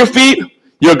shoes on your feet,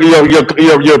 your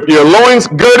loins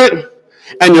girded,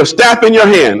 and your staff in your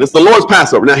hand. It's the Lord's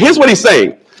Passover. Now, here's what he's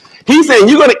saying. He's saying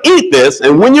you're going to eat this,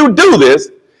 and when you do this,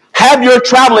 have your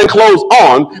traveling clothes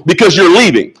on because you're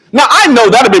leaving. Now, I know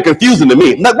that would be confusing to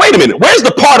me. Like, wait a minute. Where's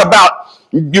the part about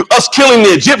us killing the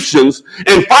Egyptians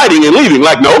and fighting and leaving?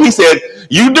 Like, no, he said,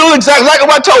 you do exactly what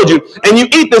I told you, and you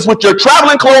eat this with your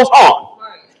traveling clothes on.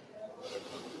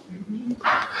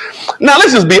 Now,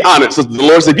 let's just be honest, Sister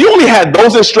Dolores. If you only had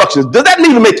those instructions, does that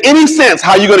even make any sense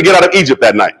how you're going to get out of Egypt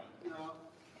that night?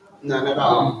 None at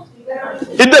all.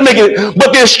 It doesn't make it,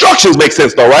 but the instructions make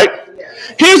sense though, right?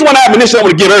 Here's one admonition I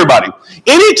want to give everybody.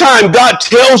 Anytime God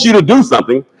tells you to do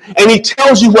something and he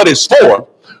tells you what it's for,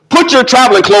 put your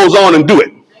traveling clothes on and do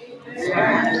it.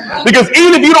 Because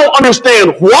even if you don't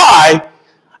understand why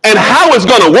and how it's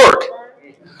going to work,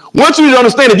 once you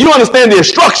understand, if you understand the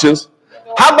instructions,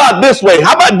 how about this way?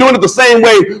 How about doing it the same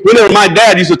way whenever my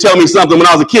dad used to tell me something when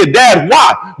I was a kid? Dad,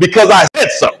 why? Because I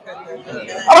said so.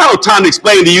 I don't have no time to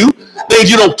explain to you things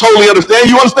you don't totally understand.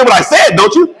 You understand what I said,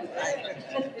 don't you?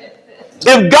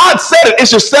 If God said it, it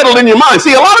should settle in your mind.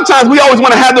 See, a lot of times we always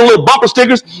want to have the little bumper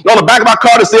stickers on the back of our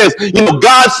car that says,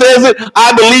 God says it,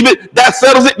 I believe it, that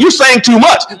settles it. You're saying too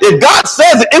much. If God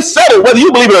says it, it's settled whether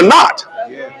you believe it or not.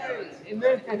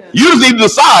 You just need to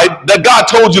decide that God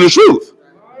told you the truth.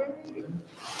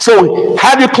 So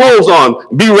have your clothes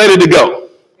on, be ready to go.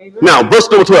 Now, verse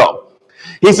number 12.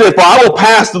 He said, for I will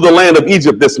pass through the land of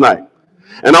Egypt this night,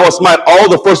 and I will smite all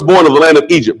the firstborn of the land of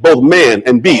Egypt, both man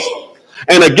and beast.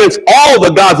 And against all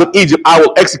the gods of Egypt I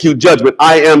will execute judgment.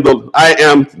 I am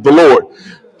the Lord.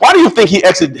 Why do you think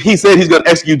he said he's going to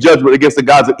execute judgment against the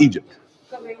gods of Egypt?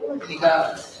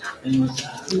 Who do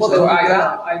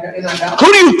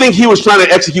you think he was trying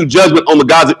to execute judgment on the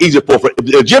gods of Egypt for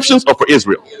the Egyptians or for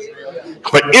Israel?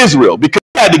 For Israel, because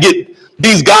he had to get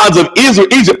these gods of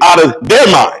Egypt out of their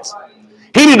minds.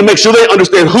 He needed to make sure they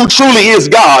understand who truly is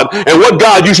God and what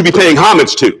God you should be paying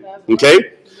homage to.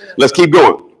 Okay, let's keep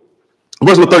going.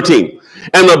 Verse 13.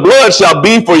 And the blood shall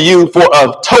be for you for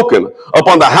a token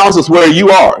upon the houses where you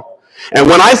are. And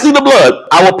when I see the blood,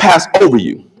 I will pass over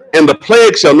you. And the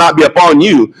plague shall not be upon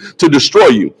you to destroy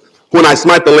you when I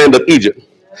smite the land of Egypt.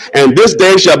 And this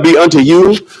day shall be unto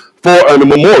you for a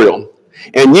memorial.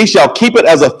 And ye shall keep it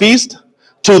as a feast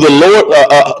to the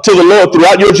Lord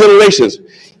throughout your generations.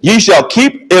 Ye shall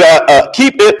keep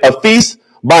it a feast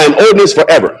by an ordinance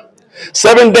forever.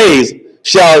 7 days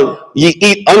shall ye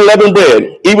eat unleavened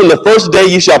bread. Even the first day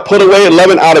ye shall put away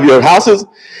leaven out of your houses.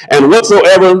 And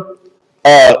whosoever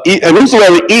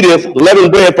eateth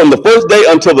leavened bread from the first day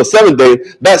until the seventh day,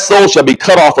 that soul shall be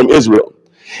cut off from Israel.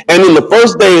 And in the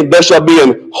first day there shall be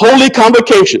an holy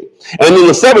convocation. And in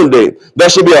the seventh day there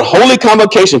shall be a holy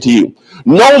convocation to you.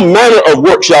 No manner of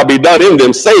work shall be done in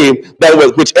them, save that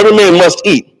which every man must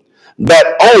eat, that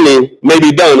only may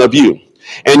be done of you.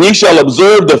 And ye shall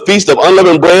observe the feast of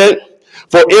unleavened bread,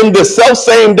 for in this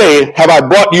selfsame day have I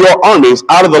brought your armies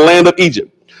out of the land of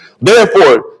Egypt.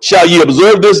 Therefore shall ye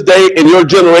observe this day in your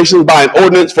generations by an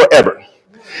ordinance forever.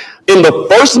 In the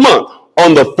first month,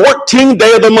 on the 14th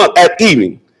day of the month at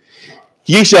evening,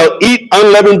 ye shall eat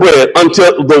unleavened bread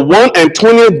until the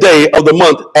 21st day of the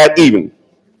month at evening.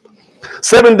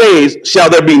 7 days shall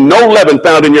there be no leaven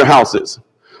found in your houses.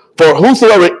 For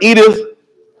whosoever eateth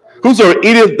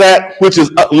that which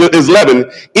is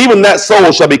leavened, even that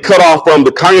soul shall be cut off from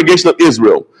the congregation of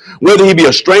Israel, whether he be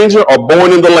a stranger or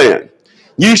born in the land.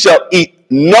 You shall eat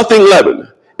nothing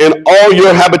leavened. In all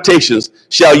your habitations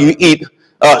shall ye eat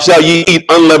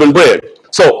unleavened bread.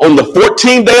 So on the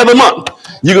 14th day of the month,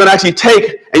 you're going to actually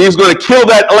take and you're going to kill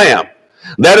that lamb.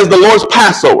 That is the Lord's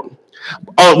Passover.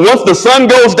 Once the sun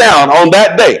goes down on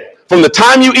that day, from the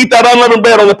time you eat that unleavened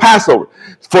bread on the Passover,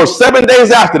 for 7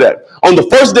 days after that, on the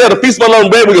first day of the Feast of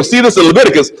Unleavened Bread, we're going to see this in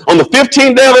Leviticus, on the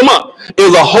 15th day of the month,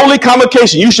 is a holy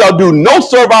convocation. You shall do no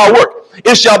servile work.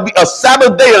 It shall be a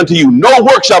Sabbath day unto you. No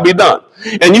work shall be done.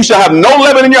 And you shall have no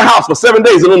leaven in your house for 7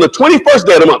 days. And on the 21st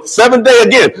day of the month, 7th day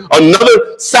again,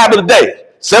 another Sabbath day.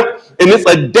 And it's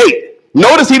a date.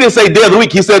 Notice he didn't say day of the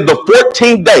week. He said the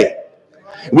 14th day.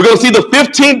 We're going to see the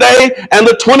 15th day and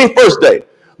the 21st day.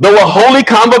 There were holy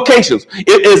convocations.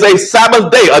 It is a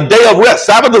Sabbath day, a day of rest.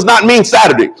 Sabbath does not mean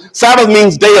Saturday. Sabbath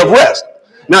means day of rest.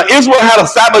 Now, Israel had a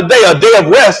Sabbath day, a day of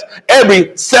rest,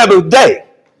 every seventh day.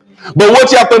 But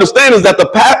what you have to understand is that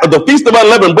the Feast of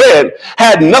Unleavened Bread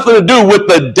had nothing to do with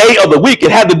the day of the week.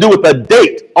 It had to do with the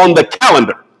date on the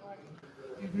calendar.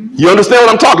 You understand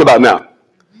what I'm talking about now?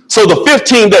 So the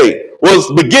 15th day was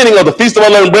the beginning of the Feast of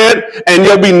Unleavened Bread, and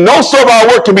there'll be no servile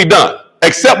work can be done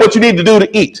except what you need to do to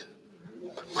eat.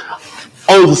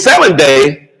 On the 7th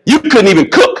day, you couldn't even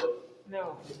cook.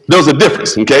 No. There was a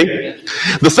difference, okay?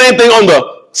 The same thing on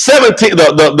the 17th,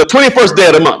 the 21st day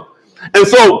of the month. And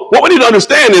so what we need to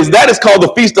understand is that is called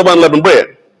the Feast of Unleavened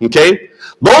Bread, okay?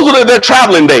 Those are their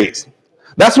traveling days.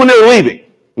 That's when they're leaving,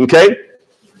 okay?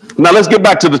 Now let's get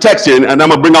back to the text here, and I'm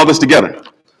going to bring all this together.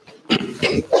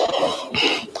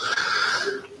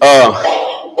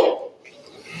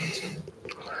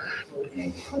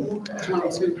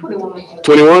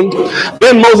 21.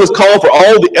 Then Moses called for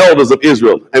all the elders of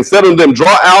Israel and said unto them,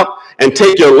 draw out and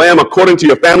take your lamb according to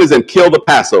your families and kill the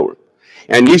Passover.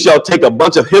 And ye shall take a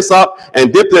bunch of hyssop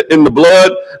and dip it in the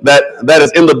blood that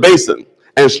is in the basin,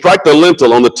 and strike the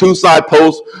lintel on the two side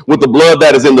posts with the blood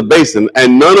that is in the basin.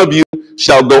 And none of you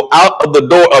shall go out of the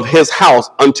door of his house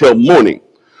until morning.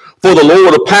 For the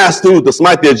Lord will pass through to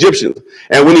smite the Egyptians.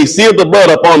 And when he seeth the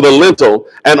blood upon the lintel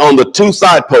and on the two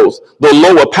side posts, the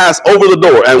Lord will pass over the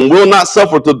door and will not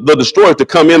suffer the destroyer to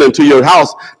come in into your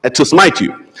house to smite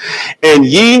you. And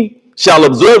ye shall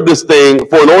observe this thing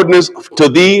for an ordinance to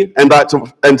thee and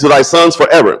to thy sons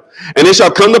forever. And it shall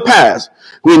come to pass,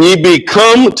 when ye be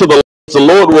come to the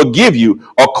Lord will give you,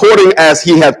 according as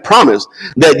he hath promised,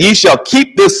 that ye shall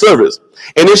keep this service.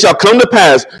 And it shall come to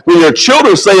pass, when your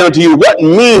children say unto you, what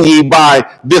mean ye by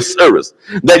this service?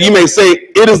 That ye may say,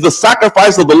 it is the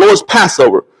sacrifice of the Lord's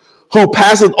Passover. who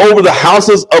passeth over the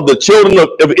houses of the children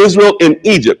of Israel in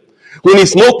Egypt, when he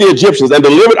smote the Egyptians and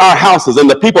delivered our houses, and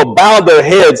the people bowed their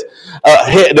heads,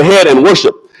 the head and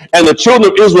worshiped. And the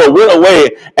children of Israel went away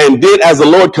and did as the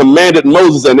Lord commanded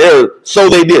Moses and Aaron. So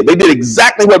they did. They did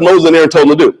exactly what Moses and Aaron told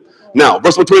them to do. Now,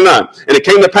 verse 29. And it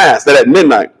came to pass that at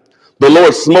midnight the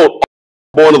Lord smote all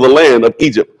the born of the land of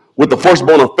Egypt, with the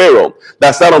firstborn of Pharaoh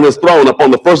that sat on his throne, upon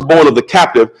the firstborn of the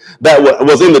captive that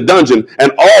was in the dungeon,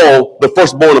 and all the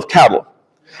firstborn of cattle.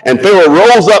 And Pharaoh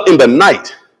rose up in the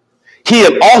night, he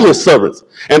and all his servants,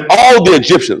 and all the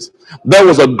Egyptians. There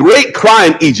was a great cry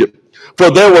in Egypt, for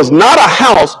there was not a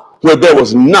house where there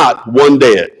was not one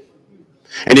dead.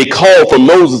 And he called for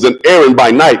Moses and Aaron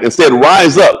by night, and said,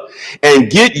 Rise up, and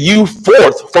get you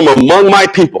forth from among my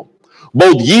people,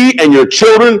 both ye and your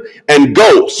children, and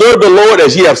go, serve the Lord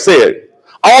as ye have said.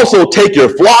 Also take your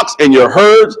flocks and your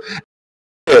herds,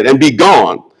 and be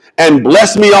gone, and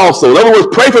bless me also. In other words,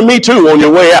 pray for me too on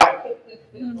your way out.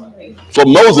 That's what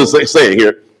Moses is saying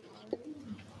here.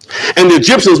 And the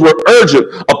Egyptians were urgent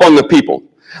upon the people,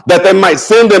 that they might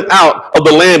send them out of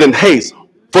the land in haste.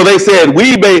 For they said,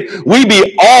 we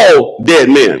be all dead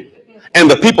men. And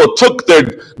the people took their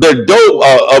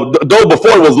dough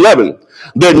before it was leavened,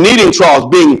 their kneading troughs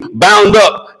being bound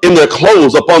up in their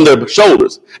clothes upon their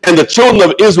shoulders. And the children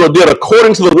of Israel did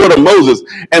according to the word of Moses,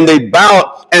 and they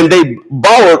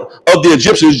borrowed of the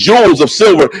Egyptians jewels of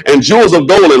silver and jewels of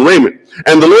gold and raiment.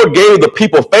 And the Lord gave the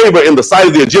people favor in the sight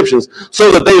of the Egyptians,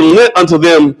 so that they lent unto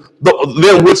them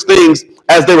which things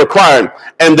as they required,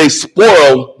 and they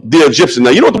spoiled the Egyptians.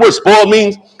 Now, you know what the word spoiled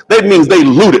means? That means they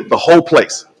looted the whole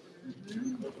place.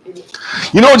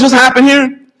 You know what just happened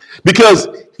here? Because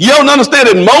you don't understand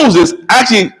that Moses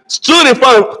actually stood in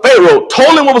front of Pharaoh,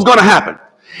 told him what was going to happen.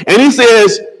 And he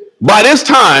says, by this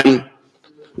time,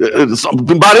 when this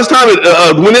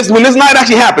night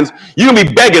actually happens, you're going to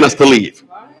be begging us to leave.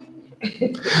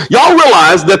 Y'all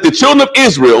realize that the children of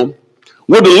Israel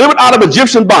were delivered out of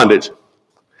Egyptian bondage,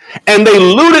 and they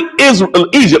looted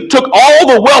Egypt, took all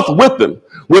the wealth with them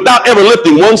without ever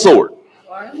lifting one sword.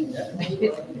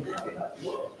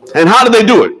 And how did they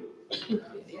do it?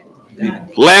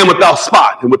 Lamb without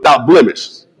spot and without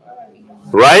blemish.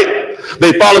 Right?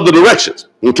 They followed the directions.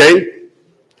 Okay?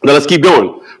 Now let's keep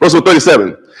going. Verse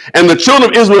 37. And the children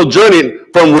of Israel journeyed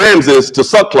from Ramses to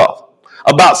Succoth,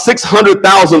 about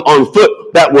 600,000 on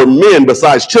foot that were men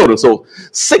besides children. So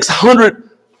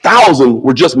 600,000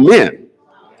 were just men.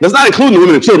 That's not including the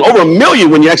women and children. Over 1 million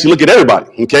when you actually look at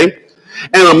everybody. Okay?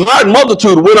 And a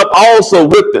multitude went up also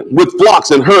with them, with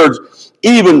flocks and herds,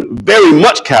 even very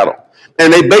much cattle.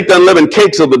 And they baked unleavened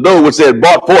cakes of the dough which they had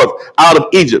brought forth out of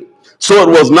Egypt. So it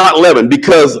was not leavened,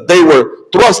 because they were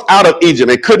thrust out of Egypt.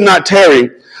 They could not tarry,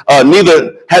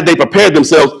 neither had they prepared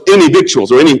themselves any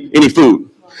victuals or any food.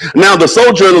 Now the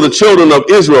sojourn of the children of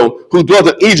Israel who dwelt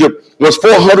in Egypt was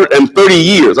 430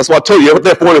 years. That's why I told you, they were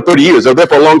there 430 years. They were there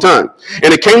for a long time.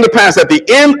 And it came to pass at the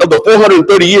end of the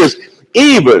 430 years,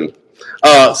 even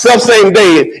self-same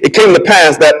day, it came to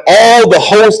pass that all the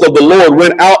host of the Lord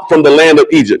went out from the land of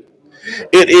Egypt.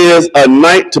 It is a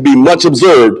night to be much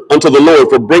observed unto the Lord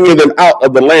for bringing them out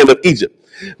of the land of Egypt.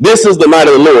 This is the night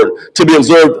of the Lord to be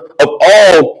observed of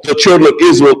all the children of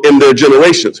Israel in their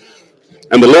generations.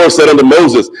 And the Lord said unto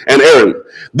Moses and Aaron,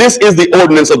 This is the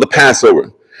ordinance of the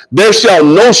Passover. There shall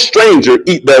no stranger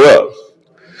eat thereof,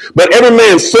 but every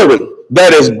man's servant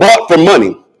that is bought for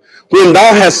money, when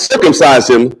thou hast circumcised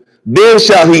him, then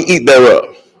shall he eat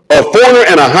thereof. A foreigner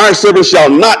and a hired servant shall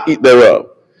not eat thereof.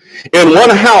 In one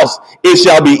house it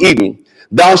shall be eaten.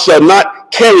 Thou shalt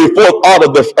not carry forth out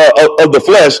of the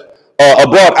flesh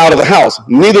abroad out of the house.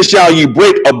 Neither shall you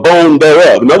break a bone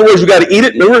thereof. In other words, you got to eat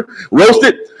it, remember, roast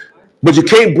it, but you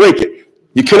can't break it.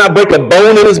 You cannot break a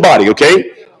bone in his body.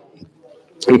 Okay.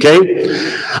 Okay.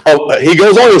 He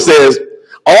goes on and says,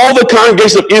 all the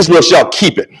congregation of Israel shall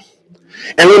keep it.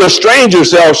 And when a stranger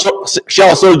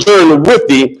shall sojourn with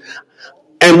thee,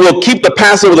 and will keep the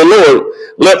Passover of the Lord,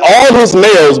 let all his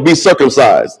males be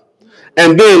circumcised,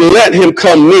 and then let him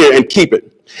come near and keep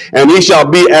it. And he shall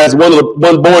be as one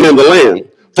born in the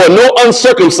land. For no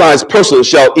uncircumcised person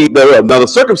shall eat thereof. Now the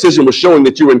circumcision was showing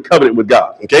that you were in covenant with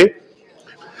God. Okay?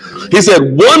 He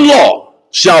said, one law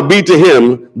shall be to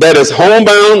him that is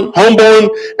homeborn,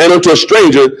 and unto a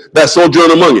stranger that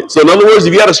sojourn among it. So in other words,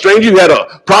 if you had a stranger, you had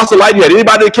a proselyte, you had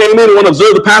anybody that came in and want to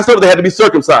observe the Passover, they had to be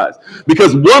circumcised.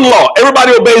 Because one law,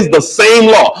 everybody obeys the same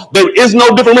law. There is no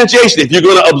differentiation if you're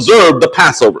going to observe the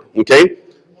Passover. Okay?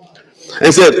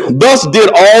 And said, thus did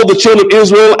all the children of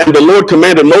Israel, and the Lord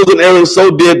commanded Moses and Aaron,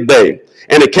 so did they.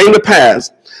 And it came to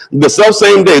pass the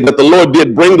selfsame day that the Lord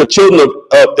did bring the children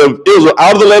of Israel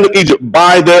out of the land of Egypt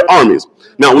by their armies.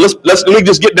 Now, let me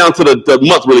just get down to the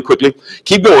month really quickly.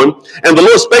 Keep going. And the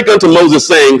Lord spake unto Moses,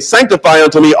 saying, sanctify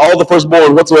unto me all the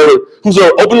firstborn whosoever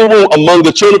open the womb among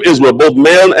the children of Israel, both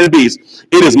male and beast,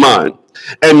 it is mine.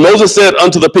 And Moses said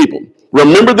unto the people,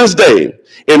 remember this day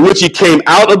in which ye came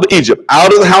out of Egypt,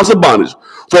 out of the house of bondage.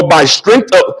 For by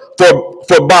strength of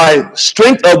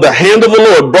the hand of the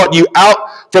Lord brought you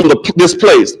out from this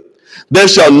place. There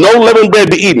shall no leavened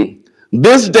bread be eaten.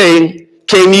 This day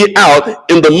came ye out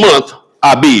in the month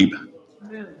Abib.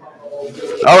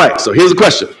 All right, so here's the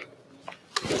question.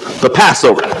 The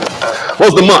Passover.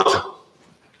 What's the month?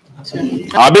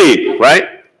 Abib,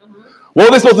 right? What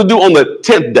were they supposed to do on the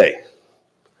 10th day?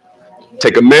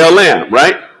 Take a male lamb,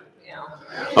 right?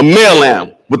 A male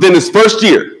lamb within his first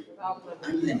year.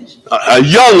 A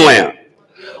young lamb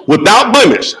without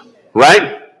blemish,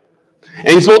 right?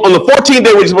 And you're supposed, on the 14th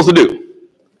day, what are you supposed to do?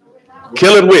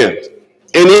 Kill it when?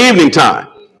 In the evening time.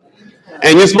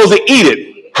 And you're supposed to eat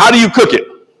it. How do you cook it?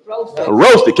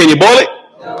 Roast it. Can you boil it?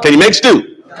 Can you make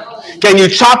stew? Can you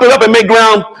chop it up and make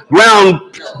ground?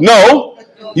 No.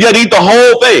 You had to eat the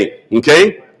whole thing,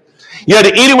 okay? You had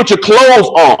to eat it with your clothes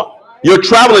on, your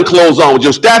traveling clothes on, with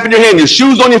your staff in your hand, your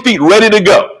shoes on your feet, ready to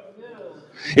go.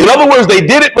 In other words, they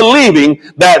did it believing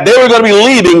that they were going to be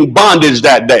leaving bondage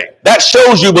that day. That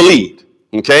shows you believed,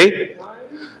 okay?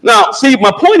 Now, see,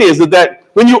 my point is that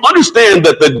when you understand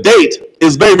that the date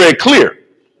is very, very clear,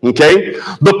 okay,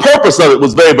 the purpose of it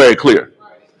was very, very clear.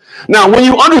 Now, when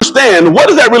you understand, what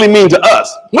does that really mean to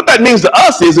us? What that means to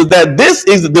us is that this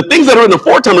is the things that are written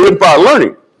aforetime are written for our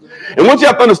learning. And what you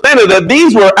have to understand is that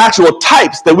these were actual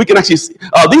types that we can actually see.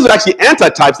 These are actually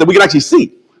antitypes that we can actually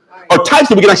see. Or types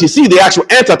that we can actually see, the actual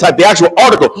antitype, the actual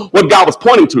article, what God was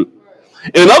pointing to.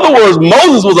 In other words,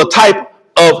 Moses was a type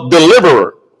of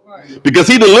deliverer because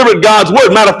he delivered God's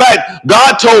word. Matter of fact,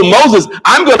 God told Moses,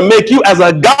 I'm going to make you as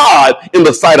a god in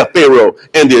the sight of Pharaoh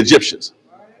and the Egyptians.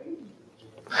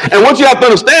 And what you have to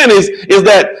understand is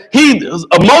that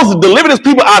Moses delivered his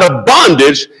people out of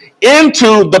bondage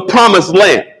into the promised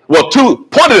land. Well,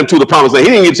 pointed him to the promised land.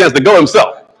 He didn't get a chance to go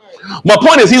himself. My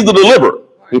point is he's the deliverer,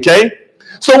 okay?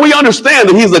 So we understand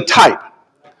that he's a type.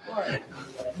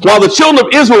 While the children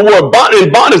of Israel were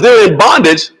in bondage, they were in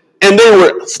bondage, and they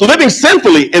were living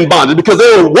sinfully in bondage because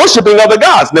they were worshiping other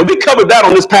gods. Now, we covered that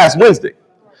on this past Wednesday,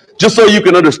 just so you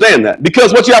can understand that.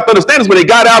 Because what you have to understand is when they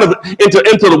got out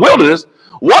into the wilderness,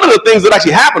 one of the things that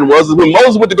actually happened was when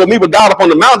Moses went to go meet with God up on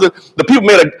the mountain, the people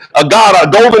made a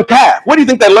golden calf. Where do you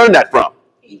think they learned that from?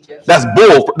 Egypt. That's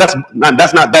bull. That's bull.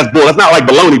 That's not like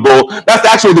baloney bull. That's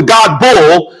actually the god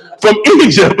bull from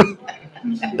Egypt.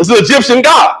 It's an Egyptian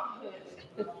god.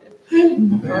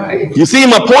 You see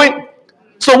my point?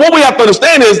 So what we have to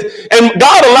understand is, and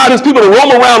God allowed his people to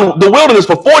roam around the wilderness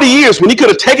for 40 years when he could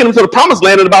have taken them to the promised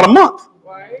land in about a month.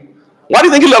 Why do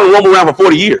you think he let them roam around for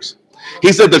 40 years?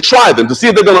 He said to try them, to see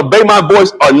if they're going to obey my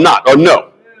voice or not, or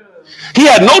no. He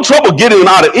had no trouble getting them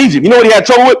out of Egypt. You know what he had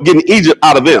trouble with? Getting Egypt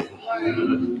out of them.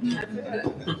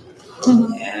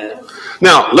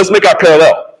 Now, let's make our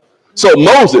parallel. So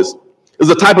Moses is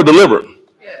a type of deliverer.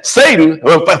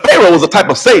 Pharaoh was a type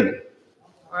of Satan.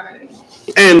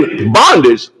 And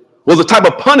bondage was a type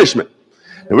of punishment.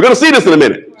 And we're going to see this in a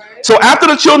minute. So after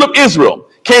the children of Israel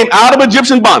came out of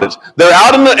Egyptian bondage, they're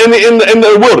out in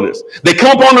the wilderness. They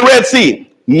come upon the Red Sea.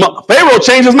 Pharaoh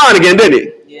changed his mind again, didn't he?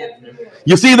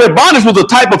 You see, their bondage was a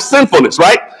type of sinfulness,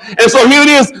 right? And so here it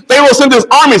is. Pharaoh sent his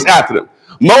armies after them.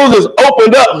 Moses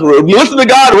opened up, listened to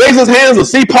God, raised his hands, the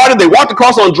sea parted. They walked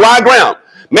across on dry ground,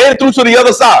 made it through to the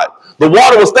other side. The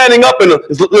water was standing up in a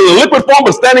liquid form,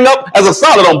 but standing up as a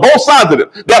solid on both sides of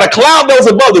it. They had a cloud that was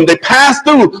above them. They passed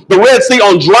through the Red Sea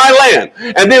on dry land.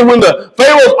 And then when the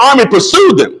Pharaoh's army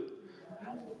pursued them,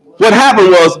 what happened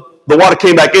was the water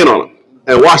came back in on them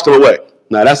and washed them away.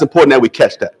 Now, that's important that we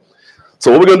catch that.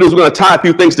 So what we're going to do is we're going to tie a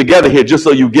few things together here just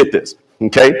so you get this,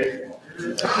 okay?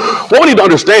 What we need to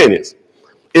understand is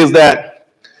that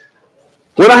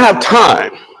when I have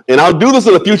time, and I'll do this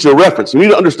in a future reference, you need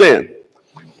to understand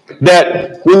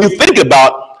that when you think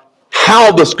about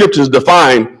how the scriptures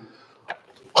define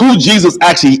who Jesus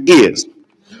actually is,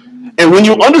 and when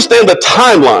you understand the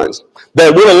timelines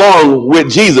that went along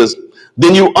with Jesus,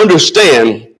 then you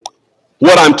understand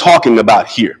what I'm talking about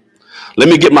here. Let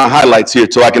me get my highlights here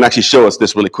so I can actually show us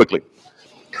this really quickly.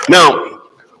 Now,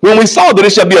 when we saw that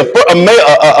it shall be the fourth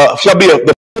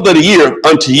of the year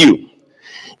unto you,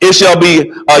 it shall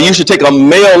be, you should take a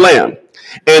male lamb.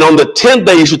 And on the 10th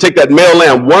day, you should take that male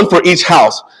lamb, one for each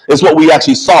house, is what we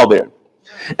actually saw there.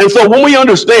 And so when we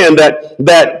understand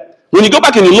that when you go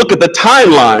back and you look at the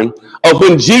timeline of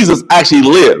when Jesus actually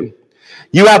lived,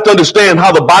 you have to understand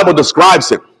how the Bible describes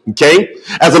him, okay?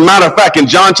 As a matter of fact, in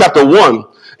John chapter 1,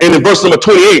 And in verse number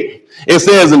 28, it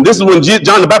says, and this is when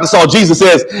John the Baptist saw Jesus,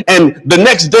 says, and the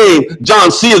next day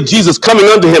John seeth Jesus coming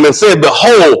unto him and said,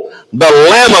 behold, the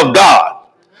Lamb of God,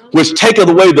 which taketh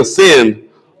away the sin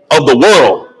of the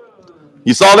world.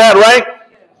 You saw that, right?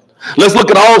 Let's look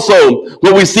at also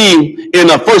what we see in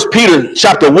 1 Peter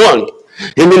chapter 1.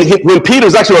 And when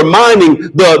Peter's actually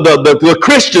reminding the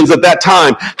Christians at that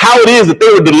time how it is that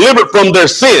they were delivered from their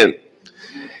sin.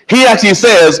 He actually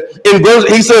says in verse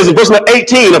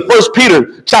 18 of 1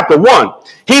 Peter chapter 1,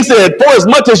 he said, for as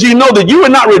much as you know that you were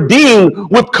not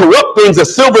redeemed with corrupt things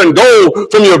as silver and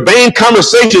gold from your vain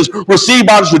conversations received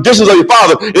by the traditions of your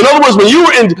father. In other words, when you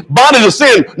were in bondage of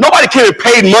sin, nobody came and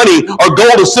paid money or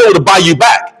gold or silver to buy you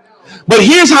back. But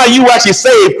here's how you actually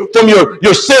saved from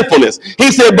your sinfulness.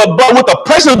 He said, but with the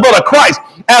precious blood of Christ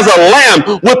as a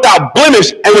lamb without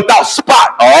blemish and without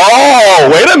spot.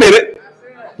 Oh, wait a minute.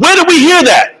 Where did we hear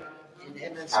that?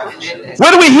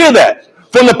 Where did we hear that?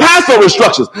 From the Passover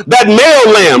instructions. That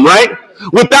male lamb, right?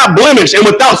 Without blemish and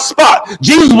without spot.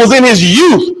 Jesus was in his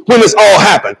youth when this all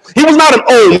happened. He was not an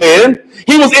old man.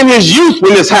 He was in his youth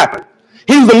when this happened.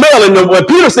 He's the male, and what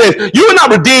Peter says, you are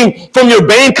not redeemed from your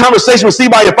vain conversation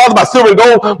received by your father by silver and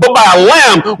gold, but by a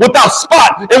lamb without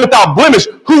spot and without blemish,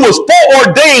 who was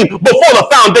foreordained before the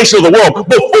foundation of the world.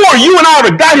 Before you and I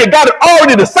ever got here, God had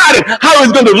already decided how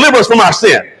he's going to deliver us from our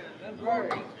sin.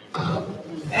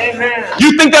 Amen.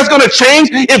 You think that's going to change?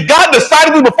 If God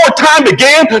decided this before time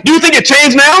began, do you think it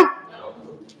changed now?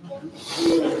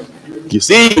 You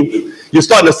see, you're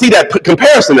starting to see that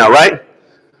comparison now, right?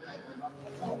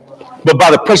 But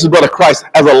by the precious blood of Christ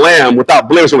as a lamb without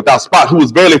blemish and without spot, who was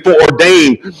verily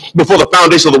foreordained before the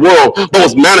foundation of the world, but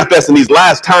was manifest in these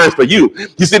last times for you.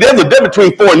 You see, there's a difference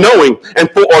between foreknowing and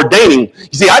foreordaining.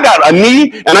 You see, I got a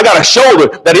knee and I got a shoulder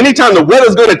that anytime the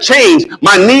weather's going to change,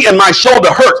 my knee and my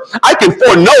shoulder hurts. I can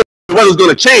foreknow the weather's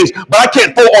going to change, but I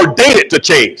can't foreordain it to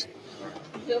change.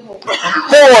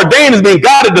 Foreordained is mean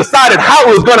God had decided how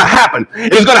it was going to happen.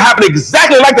 It was going to happen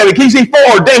exactly like that. And you see,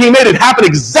 foreordained, he made it happen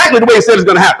exactly the way he said it's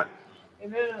going to happen.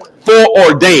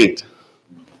 Foreordained.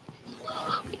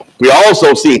 We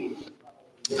also see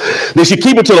they should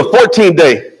keep it to the 14th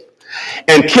day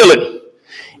and kill it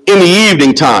in the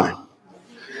evening time.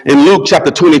 In Luke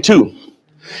chapter 22, here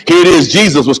it is,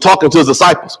 Jesus was talking to his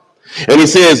disciples, and he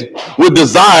says, with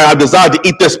desire, I desire to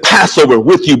eat this Passover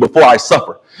with you before I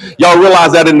suffer. Y'all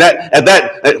realize that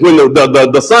when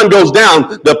the sun goes down,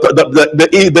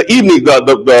 the evening,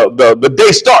 the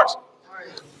day starts.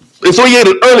 And so he ate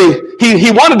it early.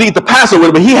 He wanted to eat the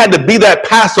Passover, but he had to be that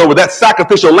Passover, that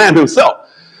sacrificial lamb himself.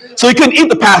 So he couldn't eat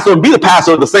the Passover and be the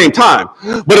Passover at the same time.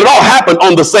 But it all happened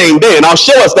on the same day. And I'll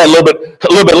show us that a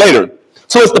little bit later.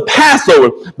 So it's the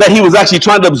Passover that he was actually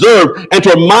trying to observe and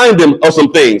to remind him of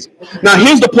some things. Now,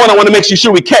 here's the point I want to make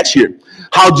sure we catch here.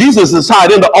 How Jesus is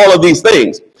tied into all of these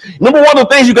things. Number one of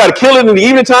the things, you got to kill it in the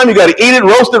evening time. You got to eat it,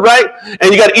 roast it right,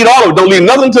 and you got to eat all of it. Don't leave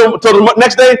nothing till the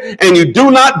next day, and you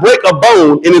do not break a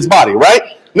bone in its body, right?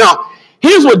 Now,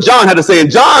 here's what John had to say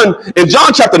in John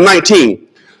chapter 19,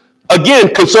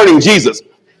 again concerning Jesus.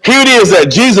 Here it is that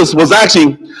Jesus was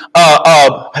actually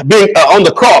being on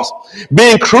the cross,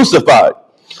 being crucified.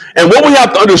 And what we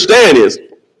have to understand is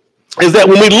that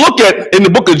when we look at in the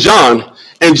book of John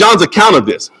and John's account of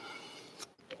this,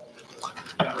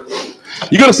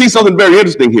 you're going to see something very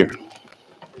interesting here.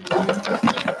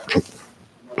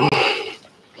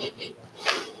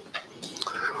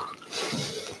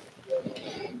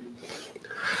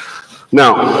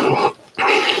 Now,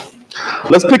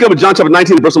 let's pick up at John chapter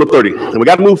 19, verse number 30. And we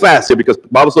got to move fast here because the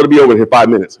Bible's going to be over in 5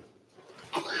 minutes.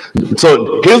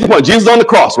 So here's the point. Jesus is on the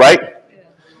cross, right?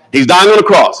 He's dying on the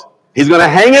cross. He's going to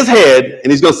hang his head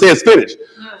and he's going to say it's finished.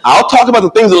 I'll talk about the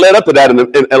things that led up to that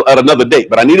at another date,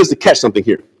 but I need us to catch something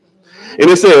here. And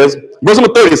it says, verse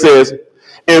number 30 says,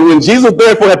 and when Jesus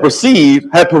therefore had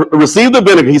received the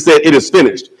vinegar, he said, it is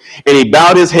finished. And he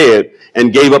bowed his head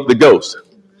and gave up the ghost.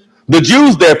 The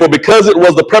Jews, therefore, because it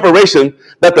was the preparation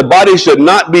that the body should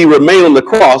not be remain on the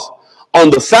cross on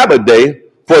the Sabbath day,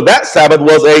 for that Sabbath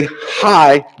was a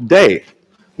high day.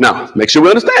 Now, make sure we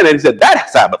understand that. He said that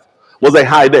Sabbath was a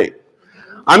high day.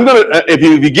 I'm going to, if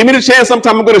you give me the chance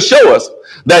sometime, I'm going to show us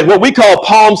that what we call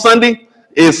Palm Sunday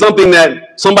is something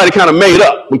that somebody kind of made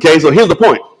up. Okay, so here's the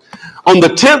point. On the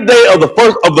 10th day of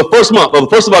the first month, or the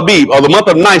first of Abib, or the month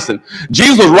of Nisan,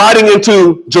 Jesus was riding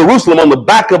into Jerusalem on the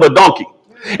back of a donkey.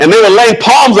 And they were laying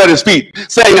palms at his feet,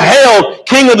 saying, Hail,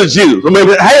 King of the Jews. I mean,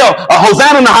 hail,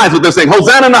 Hosanna in the highest, what they're saying.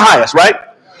 Hosanna in the highest, right?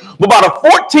 But by the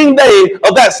 14th day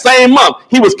of that same month,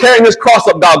 he was carrying his cross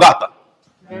up Golgotha.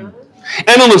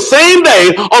 And on the same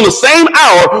day, on the same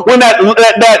hour, when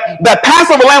that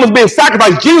Passover lamb was being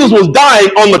sacrificed, Jesus was dying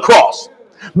on the cross.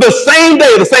 The same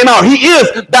day, the same hour. He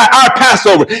is that our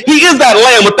Passover. He is that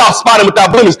lamb without spot and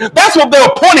without blemish. That's what they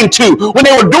were pointing to when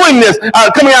they were doing this,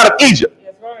 coming out of Egypt.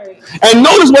 And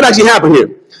notice what actually happened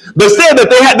here. They said that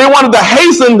they wanted to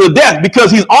hasten the death because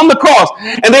he's on the cross,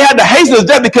 and they had to hasten his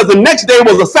death because the next day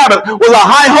was a Sabbath, was a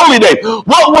high holy day.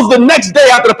 What was the next day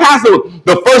after the Passover?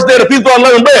 The first day of the Feast of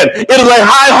Unleavened Bread. It is a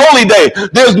high holy day.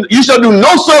 You shall do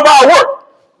no servile work.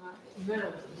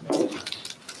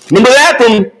 Remember that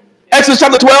from Exodus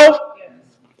chapter 12?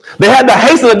 They had to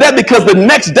hasten the death because the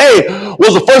next day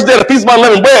was the first day of the Feast of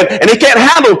Unleavened Bread, and they can't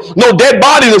handle no dead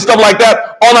bodies and stuff like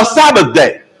that on a Sabbath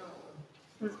day.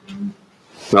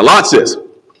 Now, Lot says,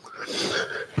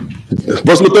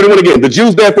 verse number 31 again, the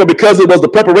Jews therefore, because it was the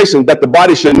preparation that the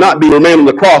body should not be remain on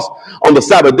the cross on the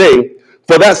Sabbath day,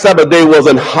 for that Sabbath day was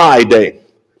an high day,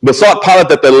 besought Pilate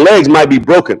that the legs might be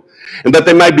broken and that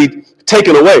they might be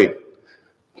taken away.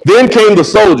 Then came the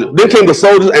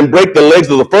soldiers and brake the legs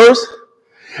of the first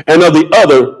and of the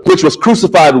other, which was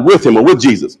crucified with him, or with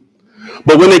Jesus.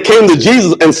 But when they came to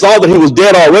Jesus and saw that he was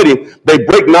dead already, they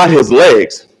brake not his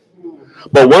legs.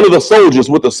 But one of the soldiers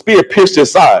with a spear pierced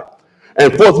his side,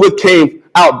 and forthwith came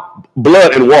out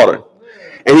blood and water.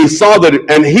 And he saw that,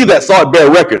 and he that saw it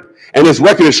bare record, and his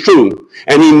record is true.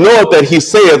 And he knoweth that he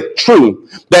saith true,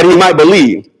 that he might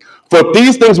believe. For if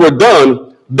these things were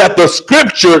done, that the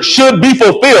scripture should be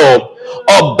fulfilled,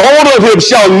 a bone of him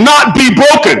shall not be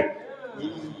broken.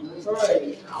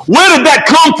 Where did that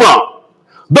come from?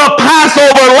 The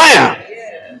Passover lamb.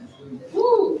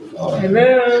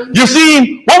 Amen. You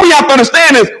see, what we have to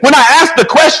understand is when I asked the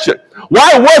question, why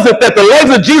was it that the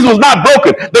legs of Jesus was not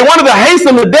broken? They wanted to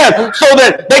hasten the death so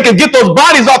that they could get those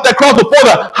bodies off that cross before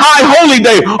the high holy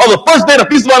day or the first day of the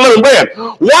Feast of Unleavened Bread.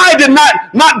 Why did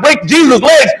not break Jesus'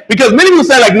 legs? Because many people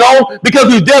say, like, no,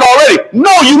 because he's dead already. No,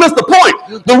 you missed the point.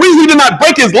 The reason he did not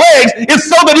break his legs is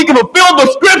so that he can fulfill the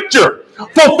scripture.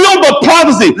 Fulfill the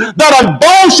prophecy that a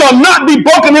bone shall not be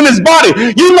broken in his body.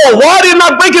 You know why he did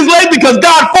not break his leg? Because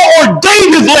God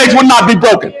foreordained his legs would not be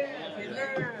broken.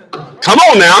 Come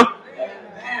on now.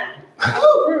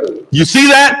 You see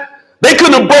that? They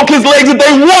couldn't have broke his legs if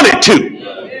they wanted to.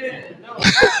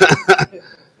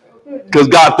 Because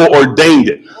God foreordained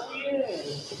it.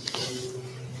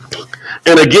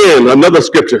 And again, another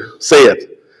scripture saith,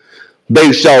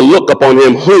 they shall look upon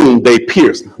him whom they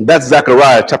pierced. That's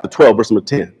Zechariah chapter 12, verse number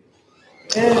 10.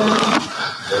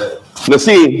 Now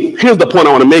see, here's the point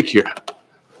I want to make here.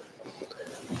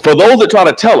 For those that try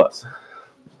to tell us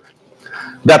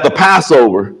that the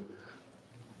Passover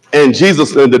and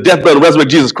Jesus and the death, burial, and resurrection of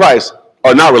Jesus Christ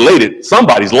are not related,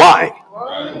 somebody's lying.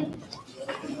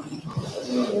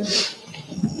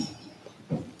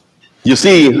 You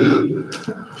see,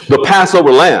 the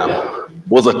Passover lamb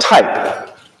was a type,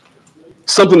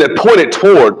 something that pointed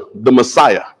toward the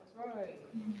Messiah.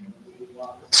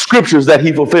 Scriptures that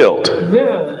he fulfilled.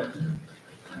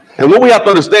 And what we have to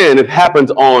understand, it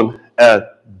happens on a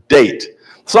date.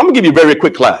 So I'm going to give you a very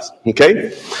quick class,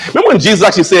 okay? Remember when Jesus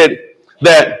actually said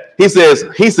that, he says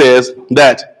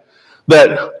that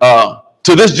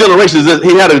to this generation,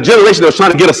 he had a generation that was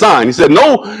trying to get a sign. He said,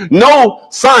 no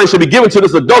sign should be given to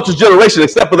this adulterous generation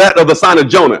except for that of the sign of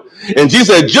Jonah. And Jesus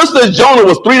said, just as Jonah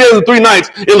was 3 days and 3 nights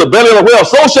in the belly of the whale,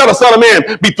 so shall the Son of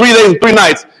Man be 3 days and 3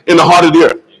 nights in the heart of the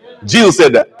earth. Jesus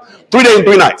said that. 3 days and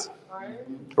 3 nights.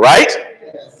 Right?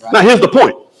 Now here's the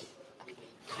point.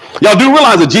 Y'all do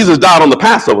realize that Jesus died on the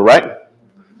Passover, right?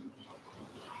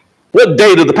 What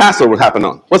day did the Passover happen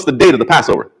on? What's the date of the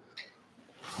Passover?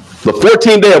 The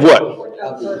 14th day of what?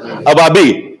 Of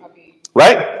Abib.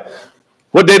 Right?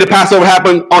 What day did Passover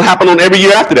happen on every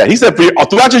year after that? He said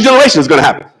throughout your generation it's going to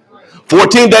happen.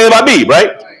 14th day of Abib,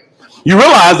 right? You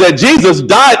realize that Jesus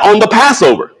died on the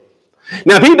Passover.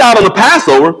 Now, if he died on the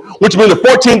Passover, which means the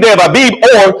 14th day of Abib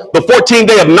or the 14th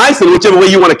day of Nisan, whichever way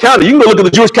you want to count it, you can go look at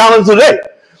the Jewish calendar today.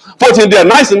 14th day of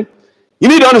Nisan, you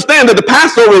need to understand that the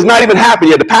Passover is not even happened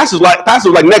yet. The Passover is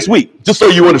like next week, just so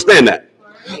you understand that.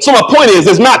 So my point is,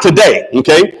 it's not today,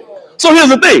 okay? So here's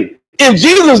the thing. If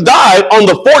Jesus died on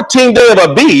the 14th day of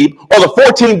Abib or the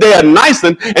 14th day of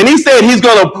Nisan, and he said he's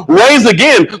going to raise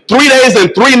again 3 days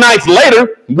and 3 nights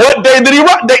later, what day did he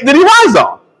rise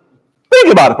on?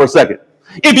 Think about it for a second.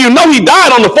 If you know he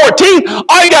died on the 14th,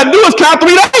 all you got to do is count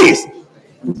 3 days.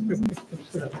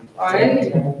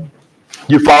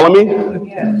 You follow me?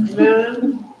 Yes.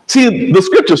 See, the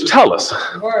scriptures tell us.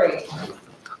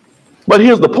 But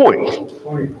here's the point.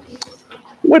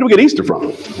 Where do we get Easter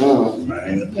from?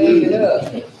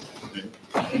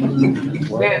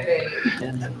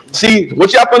 See,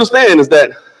 what you have to understand is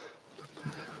that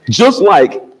just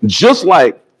like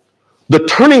the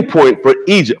turning point for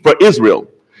Israel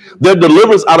Their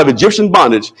deliverance out of Egyptian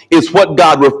bondage is what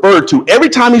God referred to every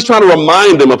time he's trying to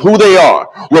remind them of who they are,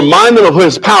 remind them of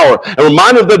his power, and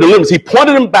remind them of their deliverance. He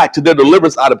pointed them back to their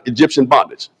deliverance out of Egyptian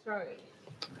bondage.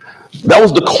 That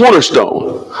was the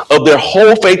cornerstone of their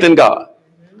whole faith in God.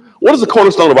 What is the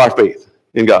cornerstone of our faith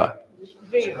in God?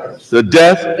 The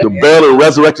death, the burial, and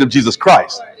resurrection of Jesus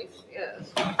Christ.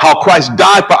 How Christ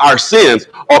died for our sins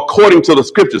according to the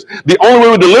scriptures. The only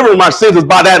way we deliver from our sins is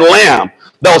by that lamb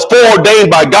that was foreordained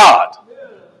by God.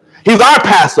 He's our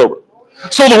Passover.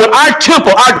 So that when our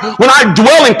temple, when our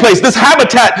dwelling place, this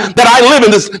habitat that I live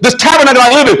in, this tabernacle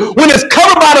I live in, when it's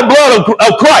covered by the blood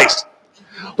of Christ,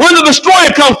 when the destroyer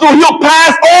comes through, he'll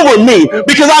pass over me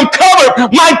because I'm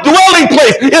covered. My dwelling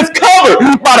place is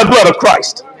covered by the blood of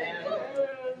Christ.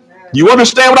 You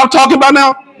understand what I'm talking about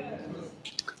now?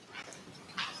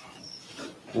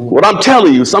 What I'm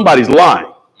telling you, somebody's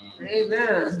lying.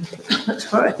 Amen.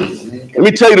 Let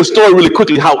me tell you the story really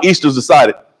quickly how Easter's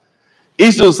decided.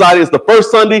 Easter decided it's the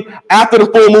first Sunday after the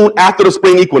full moon, after the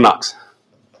spring equinox.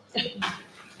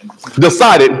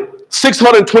 Decided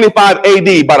 625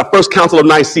 AD by the First Council of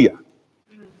Nicaea.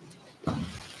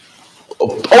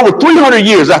 Over 300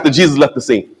 years after Jesus left the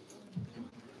scene.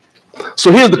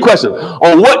 So here's the question.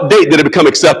 On what date did it become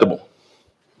acceptable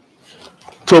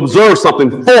to observe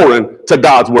something foreign to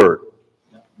God's word?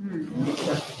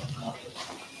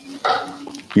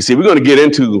 You see, we're going to get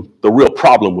into the real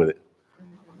problem with it.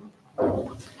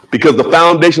 Because the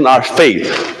foundation of our faith,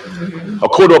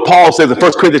 according to what Paul says in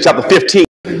 1 Corinthians chapter 15,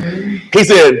 he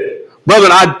said,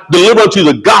 brethren, I deliver unto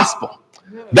you the gospel,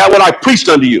 that what I preached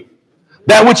unto you,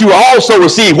 that which you also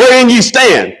received, wherein ye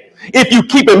stand. If you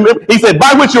keep in, he said,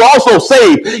 by which you're also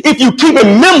saved, if you keep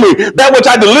in memory that which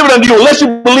I delivered unto you, unless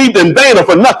you believed in vain or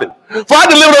for nothing. For I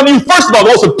delivered unto you, first of all, the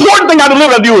most important thing I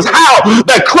delivered unto you is how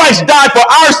that Christ died for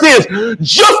our sins,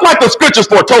 just like the scriptures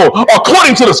foretold,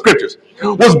 according to the scriptures.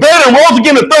 Was buried and rose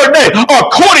again the third day,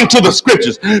 according to the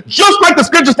scriptures. Just like the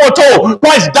scriptures foretold,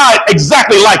 Christ died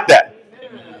exactly like that.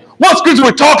 What scripture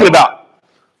we're talking about?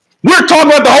 We're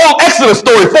talking about the whole Exodus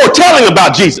story, foretelling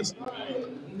about Jesus.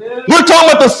 We're talking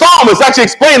about the psalmist actually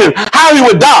explaining how he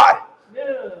would die.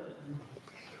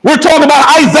 We're talking about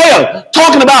Isaiah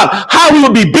talking about how he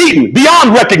would be beaten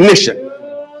beyond recognition.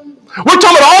 We're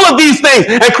talking about all of these things,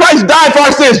 and Christ died for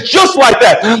our sins just like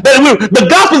that. The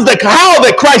gospel is how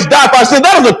that Christ died for our sins.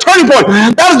 That is a turning point.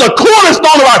 That is the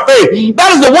cornerstone of our faith.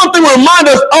 That is the one thing we remind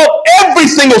us of every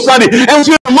single Sunday, and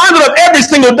we remind us of every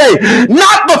single day.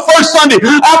 Not the first Sunday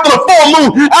after the full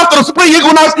moon, after the spring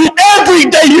equinox. Every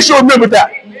day you should remember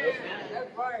that.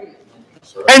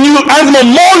 And you, as a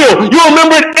memorial, you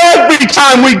remember it every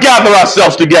time we gather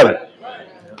ourselves together.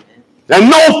 And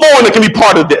no foreigner can be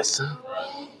part of this.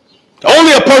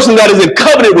 Only a person that is in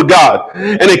covenant with God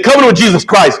and in covenant with Jesus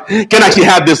Christ can actually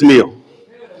have this meal.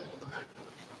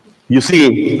 You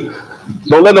see,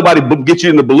 don't let nobody get you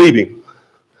into believing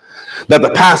that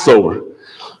the Passover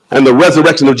and the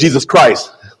resurrection of Jesus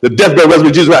Christ, the death, burial, resurrection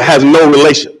of Jesus Christ, has no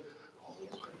relation.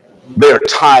 They are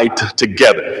tied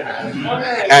together.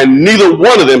 And neither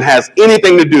one of them has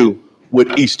anything to do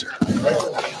with Easter.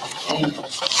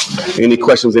 Any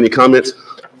questions, any comments?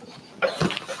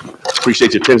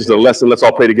 Appreciate your attention to the lesson. Let's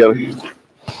all pray together.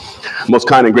 Most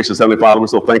kind and gracious Heavenly Father, we're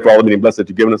so thankful for all the many blessings that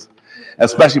you've given us,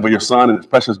 especially for your Son and his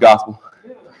precious gospel.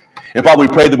 And Father, we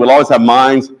pray that we'll always have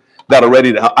minds that are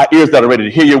ready to, ears that are ready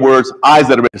to hear your words, eyes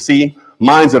that are ready to see,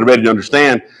 minds that are ready to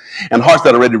understand, and hearts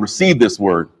that are ready to receive this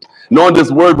word. Knowing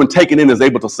this word, when taken in, is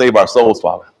able to save our souls,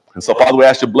 Father. And so, Father, we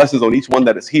ask your blessings on each one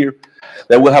that is here,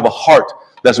 that we'll have a heart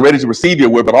that's ready to receive your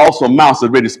word, but also a mouth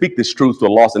that's ready to speak this truth to a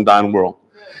lost and dying world.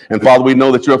 And Father, we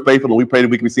know that you're faithful, and we pray that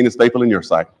we can be seen as faithful in your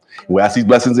sight. We ask these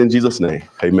blessings in Jesus' name.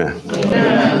 Amen.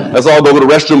 Amen. Let's all go to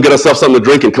the restroom, get ourselves something to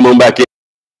drink, and come on back in.